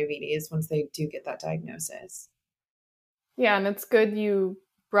gestational diabetes once they do get that diagnosis? Yeah, and it's good you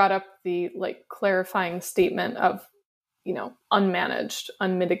brought up the like clarifying statement of, you know, unmanaged,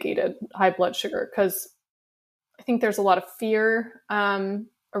 unmitigated high blood sugar, because I think there's a lot of fear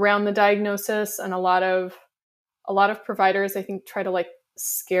around the diagnosis, and a lot of providers, I think, try to like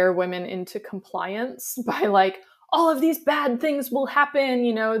scare women into compliance by like, all of these bad things will happen.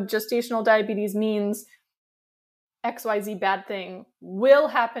 You know, gestational diabetes means XYZ bad thing will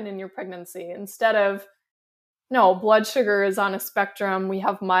happen in your pregnancy, instead of, no, blood sugar is on a spectrum. We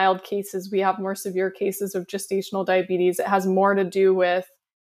have mild cases, we have more severe cases of gestational diabetes. It has more to do with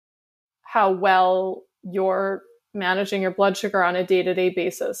how well you're managing your blood sugar on a day-to-day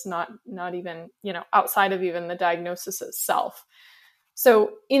basis, not even, you know, outside of even the diagnosis itself.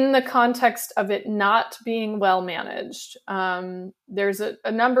 So in the context of it not being well managed, there's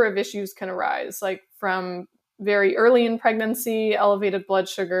a number of issues can arise, like from very early in pregnancy. Elevated blood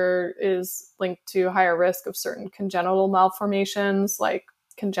sugar is linked to higher risk of certain congenital malformations, like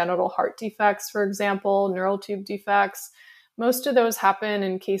congenital heart defects, for example, neural tube defects. Most of those happen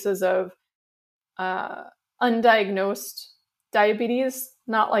in cases of undiagnosed diabetes,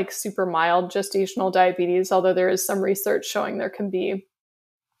 not like super mild gestational diabetes, although there is some research showing there can be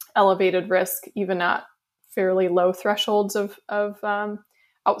elevated risk even at fairly low thresholds of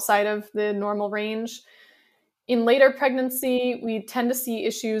outside of the normal range. In later pregnancy, we tend to see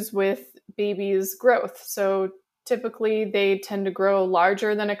issues with babies' growth. So typically they tend to grow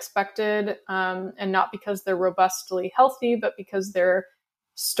larger than expected, and not because they're robustly healthy, but because they're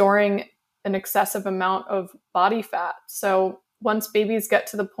storing an excessive amount of body fat. So once babies get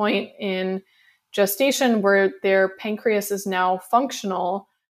to the point in gestation where their pancreas is now functional,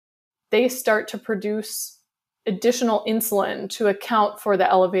 they start to produce additional insulin to account for the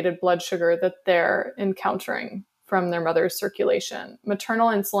elevated blood sugar that they're encountering from their mother's circulation. Maternal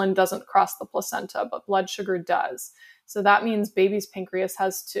insulin doesn't cross the placenta, but blood sugar does. So that means baby's pancreas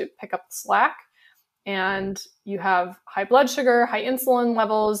has to pick up the slack, and you have high blood sugar, high insulin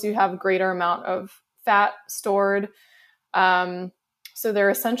levels, you have a greater amount of fat stored. So they're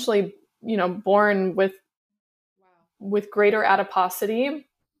essentially, you know, born with greater adiposity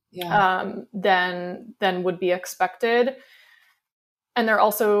than would be expected. And they're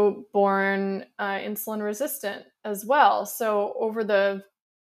also born insulin resistant as well. So over the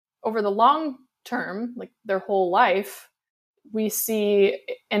long term, like their whole life, we see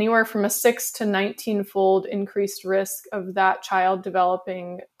anywhere from a 6 to 19-fold increased risk of that child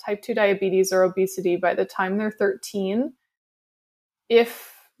developing type 2 diabetes or obesity by the time they're 13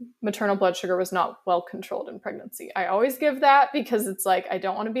 if maternal blood sugar was not well controlled in pregnancy. I always give that because it's like, I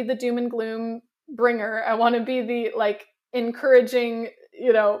don't want to be the doom and gloom bringer. I want to be the like encouraging,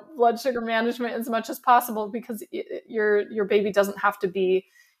 you know, blood sugar management as much as possible, because your baby doesn't have to be,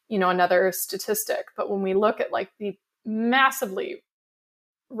 you know, another statistic. But when we look at like the massively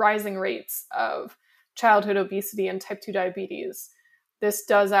rising rates of childhood obesity and type 2 diabetes, this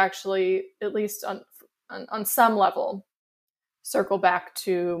does actually, at least on some level, circle back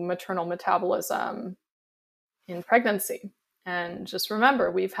to maternal metabolism in pregnancy. And just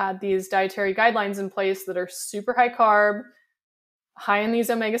remember, we've had these dietary guidelines in place that are super high carb, high in these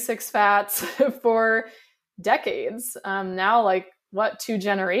omega-6 fats for decades. Now, like, 2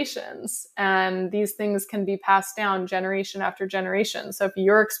 generations, and these things can be passed down generation after generation. So if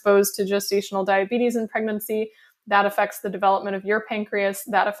you're exposed to gestational diabetes in pregnancy, that affects the development of your pancreas,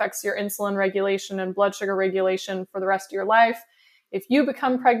 that affects your insulin regulation and blood sugar regulation for the rest of your life. If you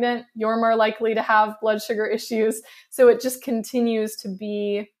become pregnant, you're more likely to have blood sugar issues. So it just continues to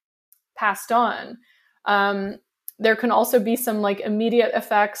be passed on. There can also be some like immediate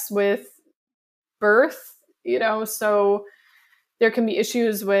effects with birth, you know, so There can be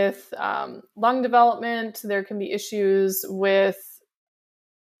issues with lung development. There can be issues with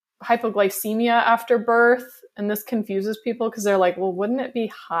hypoglycemia after birth. And this confuses people because they're like, well, wouldn't it be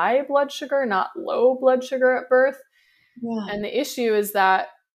high blood sugar, not low blood sugar at birth? Yeah. And the issue is that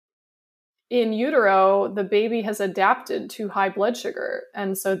in utero, the baby has adapted to high blood sugar.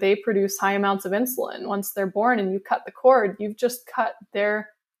 And so they produce high amounts of insulin. Once they're born and you cut the cord, you've just cut their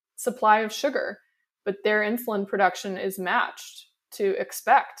supply of sugar. But their insulin production is matched to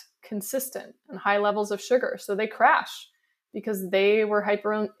expect consistent and high levels of sugar. So they crash because they were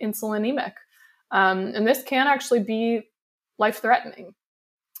hyperinsulinemic. And this can actually be life-threatening.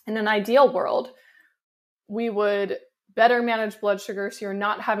 In an ideal world, we would better manage blood sugar so you're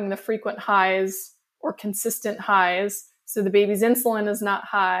not having the frequent highs or consistent highs. So the baby's insulin is not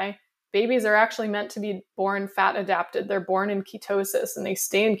high. Babies are actually meant to be born fat adapted. They're born in ketosis and they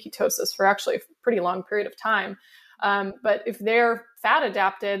stay in ketosis for actually a pretty long period of time. But if they're fat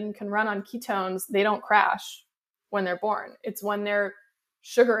adapted and can run on ketones, they don't crash when they're born. It's when they're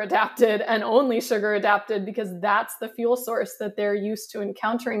sugar adapted and only sugar adapted, because that's the fuel source that they're used to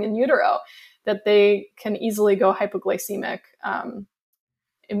encountering in utero, that they can easily go hypoglycemic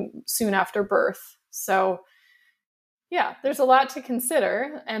soon after birth. So yeah, there's a lot to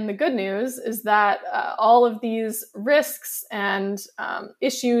consider. And the good news is that all of these risks and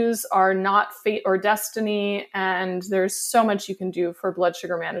issues are not fate or destiny. And there's so much you can do for blood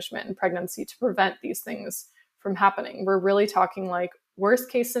sugar management in pregnancy to prevent these things from happening. We're really talking like worst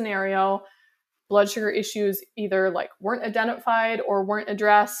case scenario, blood sugar issues either like weren't identified or weren't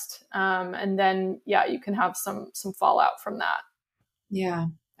addressed. And then, yeah, you can have some fallout from that. Yeah.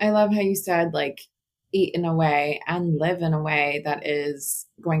 I love how you said like eat in a way and live in a way that is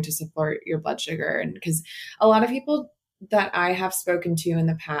going to support your blood sugar. And because a lot of people that I have spoken to in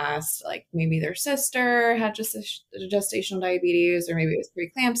the past, like maybe their sister had just gestational diabetes, or maybe it was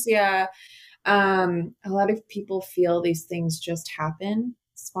preeclampsia. A lot of people feel these things just happen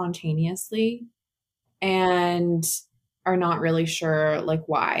spontaneously and are not really sure like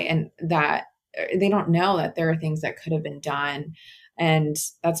why, and that they don't know that there are things that could have been done. And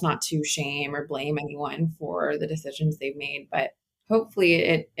that's not to shame or blame anyone for the decisions they've made, but hopefully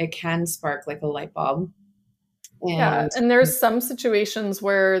it can spark like a light bulb. And there's some situations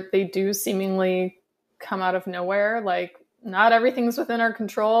where they do seemingly come out of nowhere. Like not everything's within our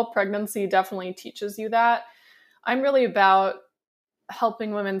control. Pregnancy definitely teaches you that. I'm really about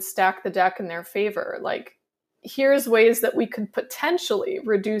helping women stack the deck in their favor. Like, here's ways that we could potentially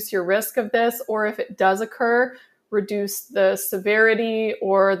reduce your risk of this, or if it does occur, reduce the severity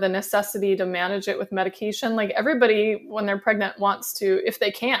or the necessity to manage it with medication. Like everybody, when they're pregnant, wants to, if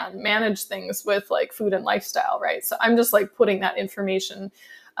they can, manage things with like food and lifestyle, right? So I'm just like putting that information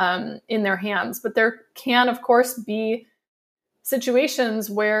in their hands. But there can, of course, be situations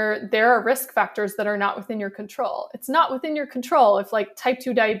where there are risk factors that are not within your control. It's not within your control if like type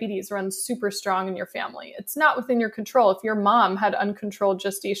 2 diabetes runs super strong in your family. It's not within your control if your mom had uncontrolled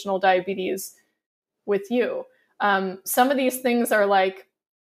gestational diabetes with you. Some of these things are like,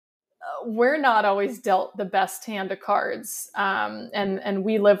 we're not always dealt the best hand of cards. And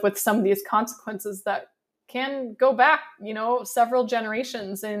we live with some of these consequences that can go back, several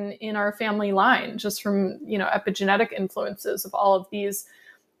generations in our family line, just from, epigenetic influences of all of these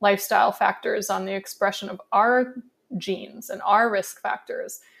lifestyle factors on the expression of our genes and our risk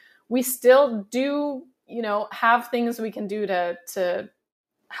factors. We still do, have things we can do to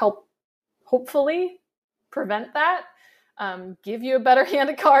help hopefully prevent that, give you a better hand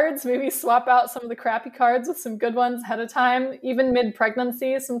of cards, maybe swap out some of the crappy cards with some good ones ahead of time. Even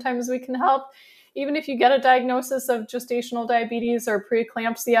mid-pregnancy, sometimes we can help. Even if you get a diagnosis of gestational diabetes or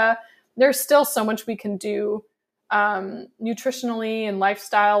preeclampsia, there's still so much we can do nutritionally and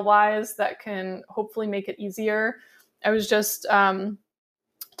lifestyle-wise that can hopefully make it easier. I was just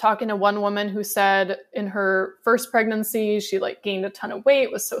talking to one woman who said in her first pregnancy, she like gained a ton of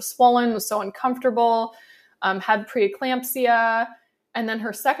weight, was so swollen, was so uncomfortable, had preeclampsia. And then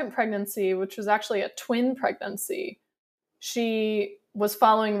her second pregnancy, which was actually a twin pregnancy, she was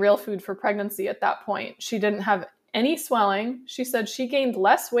following Real Food for Pregnancy at that point. She didn't have any swelling. She said she gained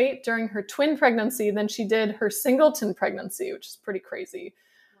less weight during her twin pregnancy than she did her singleton pregnancy, which is pretty crazy.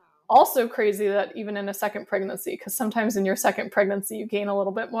 Wow. Also crazy that even in a second pregnancy, because sometimes in your second pregnancy, you gain a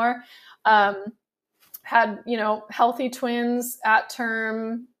little bit more, had, healthy twins at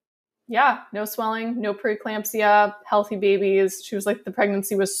term. Yeah, no swelling, no preeclampsia, healthy babies. She was like, the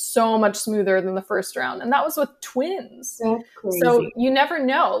pregnancy was so much smoother than the first round. And that was with twins. That's crazy. So you never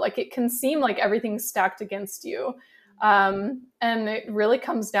know. Like, it can seem like everything's stacked against you. And it really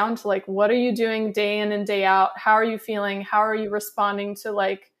comes down to like, what are you doing day in and day out? How are you feeling? How are you responding to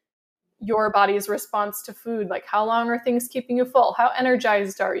like your body's response to food? Like, how long are things keeping you full? How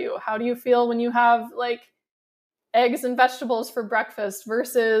energized are you? How do you feel when you have like eggs and vegetables for breakfast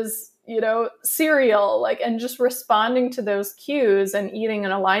versus, cereal? Like, and just responding to those cues and eating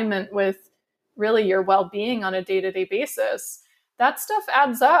in alignment with really your well-being on a day-to-day basis. That stuff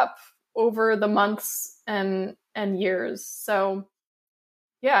adds up over the months and years. So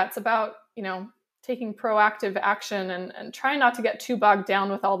yeah, it's about, taking proactive action and trying not to get too bogged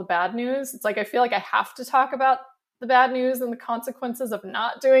down with all the bad news. It's like, I feel like I have to talk about the bad news and the consequences of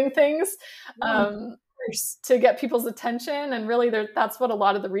not doing things to get people's attention. And really that's what a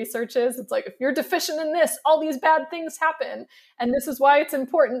lot of the research is. It's like, if you're deficient in this, all these bad things happen. And this is why it's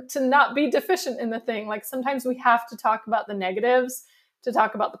important to not be deficient in the thing. Like sometimes we have to talk about the negatives to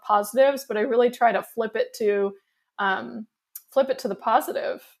talk about the positives, but I really try to flip it to the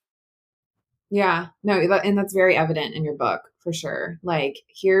positive. Yeah, no, and that's very evident in your book for sure. Like,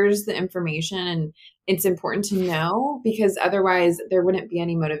 here's the information, and it's important to know because otherwise there wouldn't be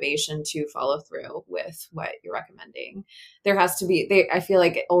any motivation to follow through with what you're recommending. There has to be, I feel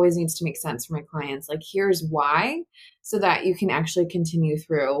like it always needs to make sense for my clients. Like, here's why, so that you can actually continue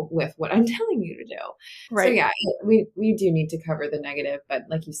through with what I'm telling you to do. Right. So yeah, we do need to cover the negative, but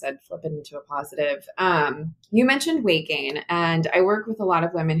like you said, flip it into a positive. You mentioned weight gain, and I work with a lot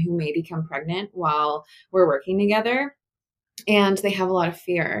of women who may become pregnant while we're working together. And they have a lot of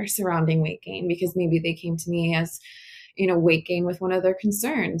fear surrounding weight gain because maybe they came to me as, weight gain with one of their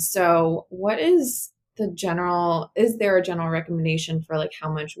concerns. So is there a general recommendation for like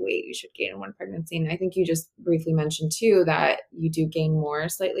how much weight you should gain in one pregnancy? And I think you just briefly mentioned too, that you do gain more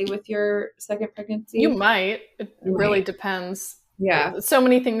slightly with your second pregnancy. You might, it really depends. Yeah. So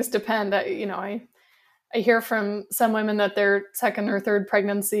many things depend. I hear from some women that their second or third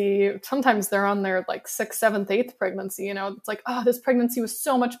pregnancy, sometimes they're on their like sixth, seventh, eighth pregnancy. It's like, oh, this pregnancy was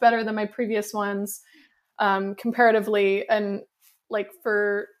so much better than my previous ones comparatively. And like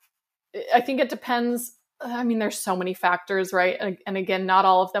I think it depends. I mean, there's so many factors, right? And again, not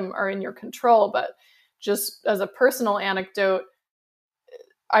all of them are in your control, but just as a personal anecdote,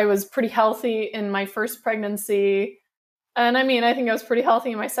 I was pretty healthy in my first pregnancy. And I mean, I think I was pretty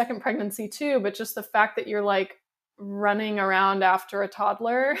healthy in my second pregnancy too, but just the fact that you're like running around after a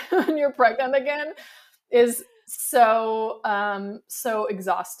toddler when you're pregnant again is so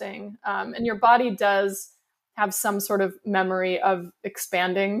exhausting. And your body does have some sort of memory of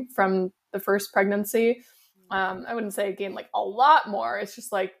expanding from the first pregnancy. I wouldn't say I gained like a lot more. It's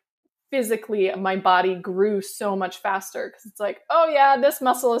just like physically my body grew so much faster because it's like, oh yeah, this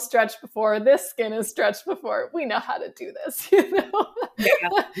muscle is stretched before, this skin is stretched before. We know how to do this,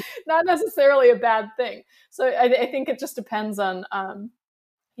 Yeah. Not necessarily a bad thing. So I think it just depends on,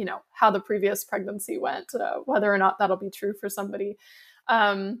 how the previous pregnancy went, whether or not that'll be true for somebody.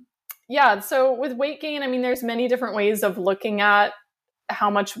 Yeah. So with weight gain, I mean, there's many different ways of looking at how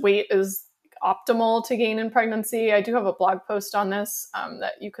much weight is optimal to gain in pregnancy. I do have a blog post on this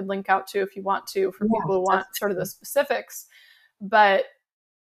that you could link out to if you want to, for people who want sort of the specifics. But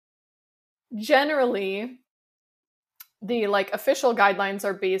generally, the like official guidelines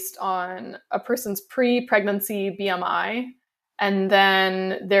are based on a person's pre-pregnancy BMI. And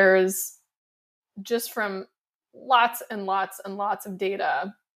then there's just from lots and lots and lots of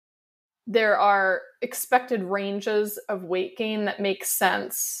data, there are expected ranges of weight gain that make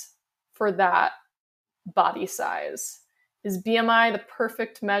sense for that body size. Is BMI the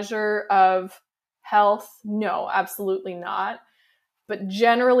perfect measure of health? No, absolutely not. But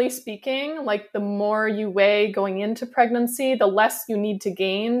generally speaking, like the more you weigh going into pregnancy, the less you need to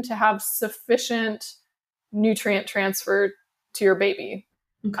gain to have sufficient nutrient transfer to your baby.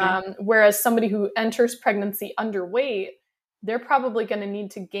 Okay. Whereas somebody who enters pregnancy underweight, they're probably going to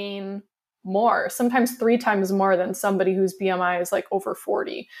need to gain more, sometimes 3 times more than somebody whose BMI is like over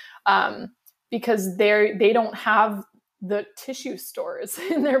 40, because they don't have the tissue stores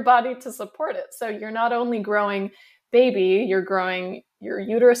in their body to support it. So you're not only growing baby, you're growing, your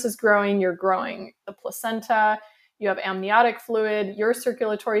uterus is growing, you're growing the placenta, you have amniotic fluid, your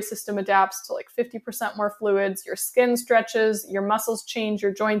circulatory system adapts to like 50% more fluids, your skin stretches, your muscles change,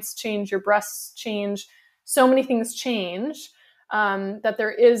 your joints change, your breasts change. So many things change that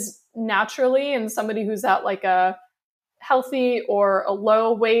there is naturally in somebody who's at like a healthy or a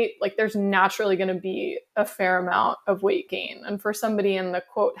low weight, like there's naturally going to be a fair amount of weight gain. And for somebody in the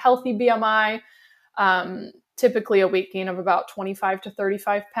quote healthy BMI, typically a weight gain of about 25 to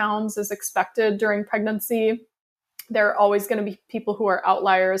 35 pounds is expected during pregnancy. There are always going to be people who are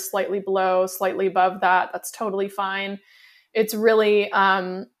outliers, slightly below, slightly above that. That's totally fine. It's really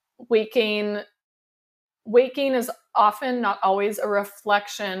weight gain. Weight gain is often, not always, a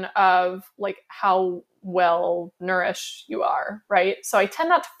reflection of like how well nourished you are, right? So I tend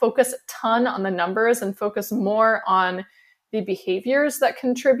not to focus a ton on the numbers and focus more on the behaviors that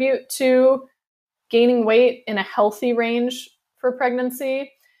contribute to gaining weight in a healthy range for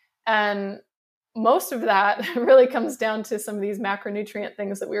pregnancy. And most of that really comes down to some of these macronutrient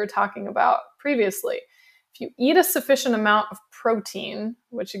things that we were talking about previously. If you eat a sufficient amount of protein,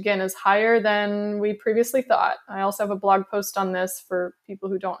 which again is higher than we previously thought, I also have a blog post on this for people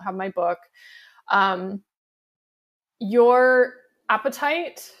who don't have my book, your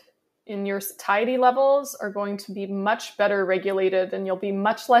appetite and your satiety levels are going to be much better regulated, and you'll be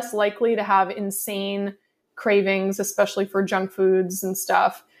much less likely to have insane cravings, especially for junk foods and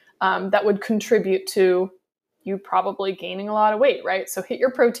stuff, that would contribute to you probably gaining a lot of weight, right? So hit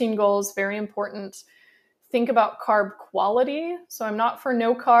your protein goals, very important. Think about carb quality. So I'm not for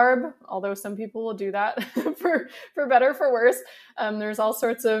no carb, although some people will do that for better, for worse. There's all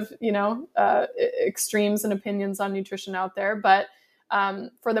sorts of, extremes and opinions on nutrition out there. But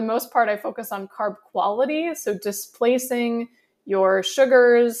for the most part, I focus on carb quality. So displacing your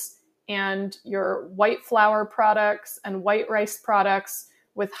sugars and your white flour products and white rice products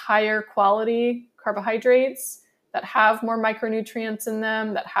with higher quality carbohydrates that have more micronutrients in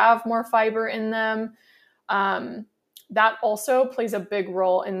them, that have more fiber in them. That also plays a big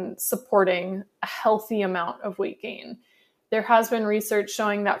role in supporting a healthy amount of weight gain. There has been research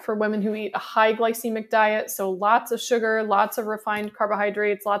showing that for women who eat a high glycemic diet, so lots of sugar, lots of refined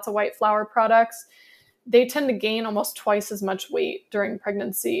carbohydrates, lots of white flour products, they tend to gain almost twice as much weight during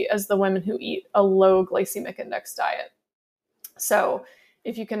pregnancy as the women who eat a low glycemic index diet. So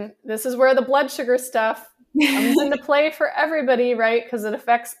if you can, this is where the blood sugar stuff comes into play for everybody, right? Because it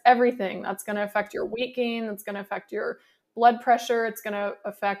affects everything. That's going to affect your weight gain. That's going to affect your blood pressure. It's going to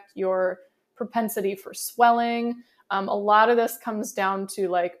affect your propensity for swelling. A lot of this comes down to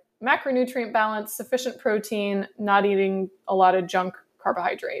like macronutrient balance, sufficient protein, not eating a lot of junk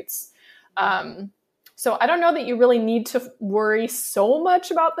carbohydrates. So I don't know that you really need to worry so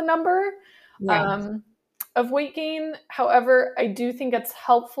much about the number of weight gain. However, I do think it's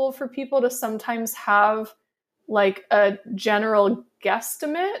helpful for people to sometimes have like a general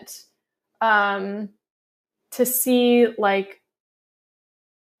guesstimate to see, like,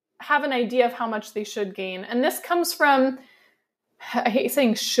 have an idea of how much they should gain. And this comes from, I hate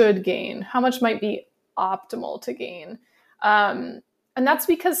saying should gain, how much might be optimal to gain. And that's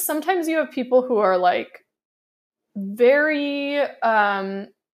because sometimes you have people who are like very,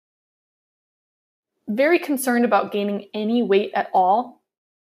 very concerned about gaining any weight at all.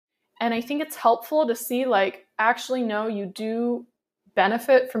 And I think it's helpful to see, like, actually, no, you do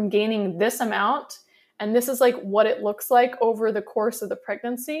benefit from gaining this amount. And this is like what it looks like over the course of the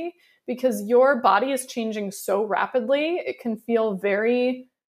pregnancy, because your body is changing so rapidly. It can feel very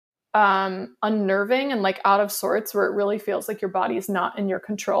unnerving and like out of sorts, where it really feels like your body is not in your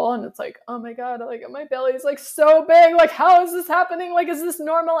control. And it's like, oh my God, like my belly is like so big. Like, how is this happening? Like, is this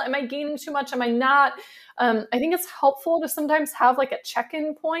normal? Am I gaining too much? Am I not? I think it's helpful to sometimes have like a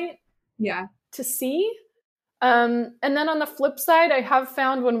check-in point to see. And then on the flip side, I have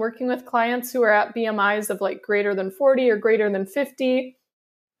found when working with clients who are at BMIs of like greater than 40 or greater than 50,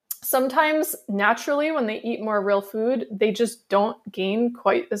 sometimes naturally when they eat more real food, they just don't gain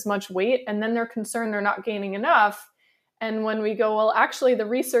quite as much weight. And then they're concerned they're not gaining enough. And when we go, well, actually the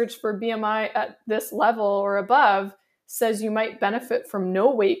research for BMI at this level or above says you might benefit from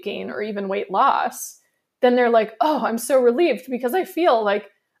no weight gain or even weight loss, then they're like, oh, I'm so relieved, because I feel like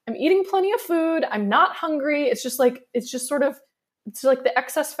I'm eating plenty of food. I'm not hungry. It's like the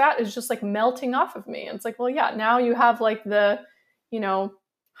excess fat is just like melting off of me. And it's like, well, yeah, now you have like the,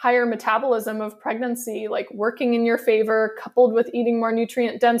 higher metabolism of pregnancy, like working in your favor, coupled with eating more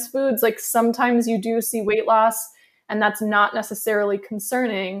nutrient dense foods. Like sometimes you do see weight loss, and that's not necessarily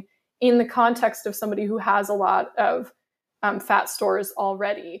concerning in the context of somebody who has a lot of fat stores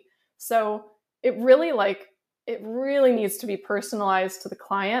already. So it really needs to be personalized to the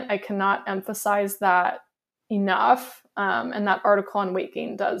client. I cannot emphasize that enough. And that article on weight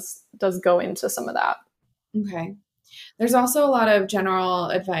gain does go into some of that. Okay. There's also a lot of general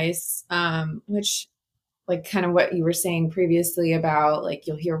advice, which, like, kind of what you were saying previously about, like,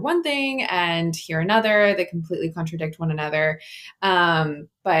 you'll hear one thing and hear another that completely contradict one another.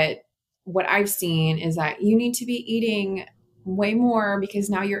 But what I've seen is that you need to be eating way more because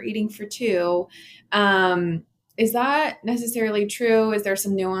now you're eating for two. Is that necessarily true? Is there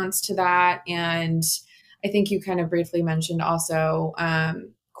some nuance to that? And I think you kind of briefly mentioned also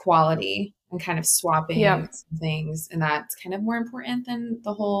quality and kind of Yeah. swapping some things, and that's kind of more important than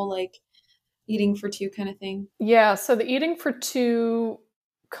the whole like eating for two kind of thing. Yeah. So the eating for two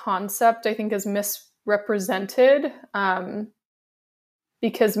concept, I think, is misrepresented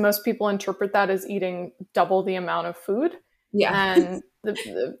because most people interpret that as eating double the amount of food. Yeah. And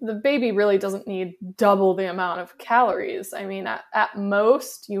the baby really doesn't need double the amount of calories. I mean, at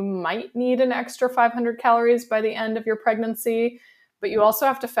most, you might need an extra 500 calories by the end of your pregnancy. But you also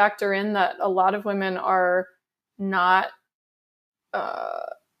have to factor in that a lot of women are not uh,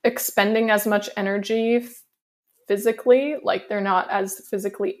 expending as much energy physically, like they're not as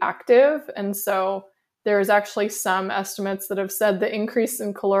physically active. And so there's actually some estimates that have said the increase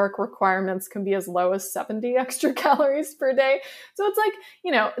in caloric requirements can be as low as 70 extra calories per day. So it's like,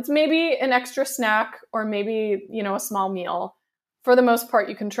 it's maybe an extra snack or maybe, a small meal. For the most part,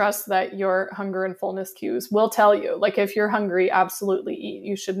 you can trust that your hunger and fullness cues will tell you. Like if you're hungry, absolutely eat.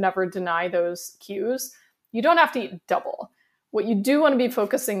 You should never deny those cues. You don't have to eat double. What you do want to be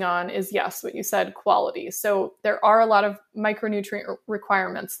focusing on is, yes, what you said, quality. So there are a lot of micronutrient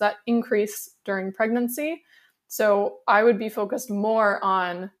requirements that increase during pregnancy. So I would be focused more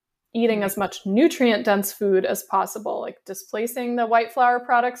on eating as much nutrient dense food as possible, like displacing the white flour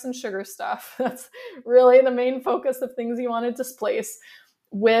products and sugar stuff. That's really the main focus of things you want to displace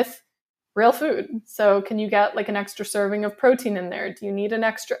with real food. So can you get like an extra serving of protein in there? Do you need an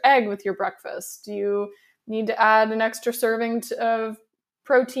extra egg with your breakfast? Do you need to add an extra serving of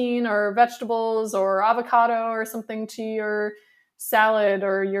protein or vegetables or avocado or something to your salad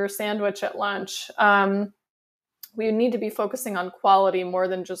or your sandwich at lunch? We need to be focusing on quality more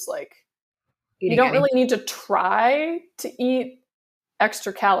than just like, you don't really need to try to eat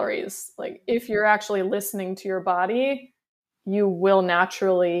extra calories. Like if you're actually listening to your body, you will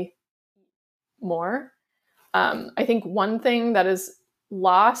naturally more. I think one thing that is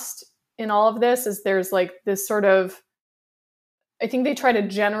lost in all of this is there's like this sort of, I think they try to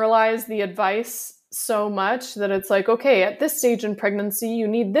generalize the advice so much that it's like, okay, at this stage in pregnancy, you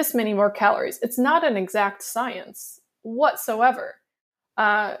need this many more calories. It's not an exact science whatsoever.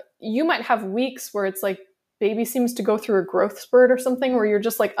 You might have weeks where it's like baby seems to go through a growth spurt or something where you're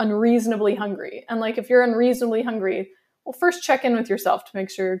just like unreasonably hungry. And like if you're unreasonably hungry, well, first check in with yourself to make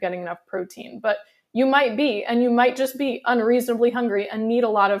sure you're getting enough protein. But you might be, and you might just be unreasonably hungry and need a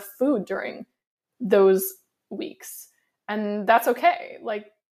lot of food during those weeks. And that's okay. Like,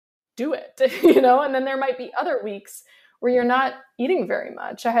 do it, And then there might be other weeks where you're not eating very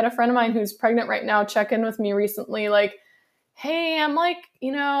much. I had a friend of mine who's pregnant right now check in with me recently, like, hey, I'm like,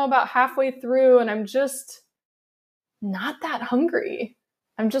 about halfway through and I'm just not that hungry.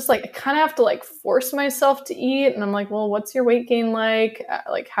 I'm just like, I kind of have to like force myself to eat. And I'm like, well, what's your weight gain like?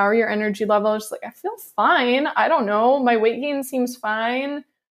 Like, how are your energy levels? Just like, I feel fine. I don't know. My weight gain seems fine.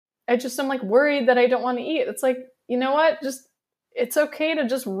 I'm like worried that I don't want to eat. It's like, you know what? It's okay to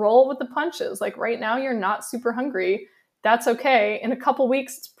just roll with the punches. Like right now, you're not super hungry. That's okay. In a couple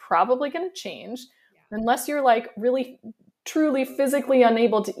weeks, it's probably going to change. Yeah. Unless you're like really truly physically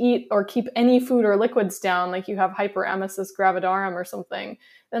unable to eat or keep any food or liquids down, like you have hyperemesis gravidarum or something,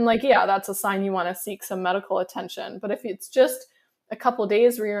 then like, yeah, that's a sign you want to seek some medical attention. But if it's just a couple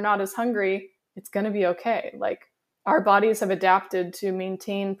days where you're not as hungry, it's going to be okay. Like our bodies have adapted to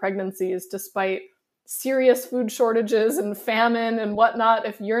maintain pregnancies despite serious food shortages and famine and whatnot.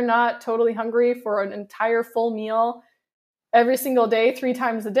 If you're not totally hungry for an entire full meal every single day, 3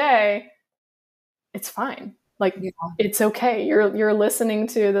 times a day, it's fine. Like, yeah. It's okay. You're listening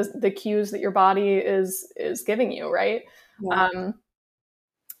to the cues that your body is giving you, right?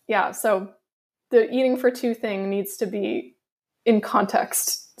 Yeah. So the eating for two thing needs to be in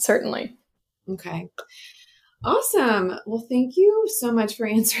context, certainly. Okay. Awesome. Well, thank you so much for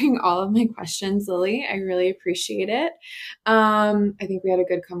answering all of my questions, Lily. I really appreciate it. I think we had a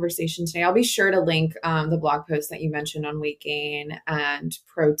good conversation today. I'll be sure to link the blog post that you mentioned on weight gain and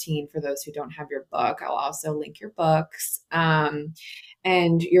protein for those who don't have your book. I'll also link your books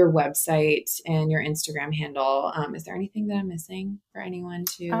and your website and your Instagram handle. Is there anything that I'm missing for anyone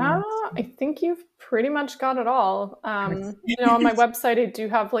to? I think you've pretty much got it all. On my website, I do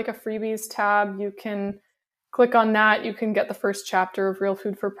have like a freebies tab. You can click on that. You can get the first chapter of Real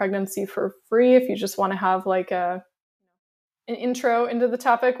Food for Pregnancy for free if you just want to have like an intro into the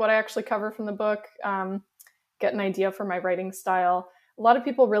topic, what I actually cover from the book, get an idea for my writing style. A lot of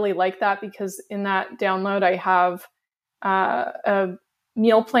people really like that because in that download, I have a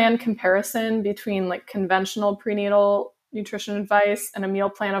meal plan comparison between like conventional prenatal nutrition advice and a meal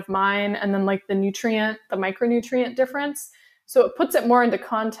plan of mine, and then like the micronutrient difference. So it puts it more into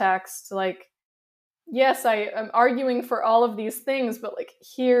context, like, yes, I am arguing for all of these things, but like,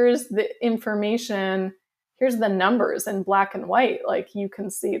 here's the information, here's the numbers in black and white. Like, you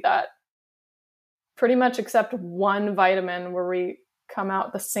can see that pretty much except one vitamin where we come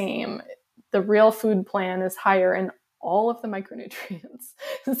out the same, the real food plan is higher in all of the micronutrients.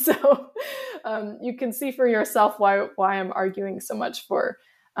 So you can see for yourself why I'm arguing so much for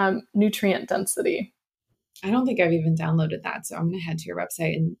nutrient density. I don't think I've even downloaded that, so I'm going to head to your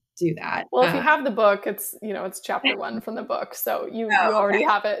website and do that. Well, if you have the book, it's chapter 1 from the book, so you already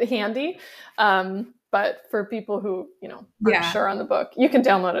have it handy. But for people who aren't sure on the book, you can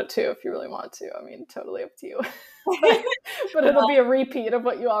download it too if you really want to. I mean, totally up to you. But it'll be a repeat of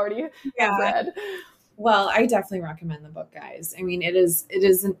what you already have read. Well, I definitely recommend the book, guys. I mean, it is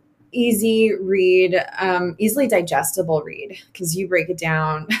an easy read, easily digestible read, because you break it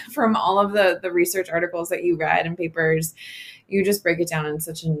down from all of the research articles that you read and papers. You just break it down in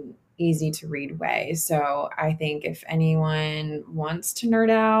such an easy to read way. So I think if anyone wants to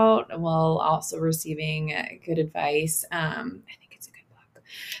nerd out while also receiving good advice, I think it's a good book.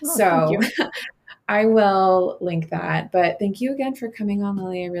 So I will link that. But thank you again for coming on,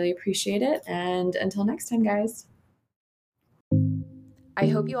 Lily. I really appreciate it. And until next time, guys. I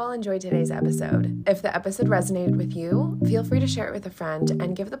hope you all enjoyed today's episode. If the episode resonated with you, feel free to share it with a friend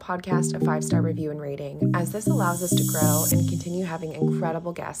and give the podcast a 5-star review and rating, as this allows us to grow and continue having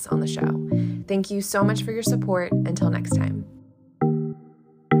incredible guests on the show. Thank you so much for your support. Until next time.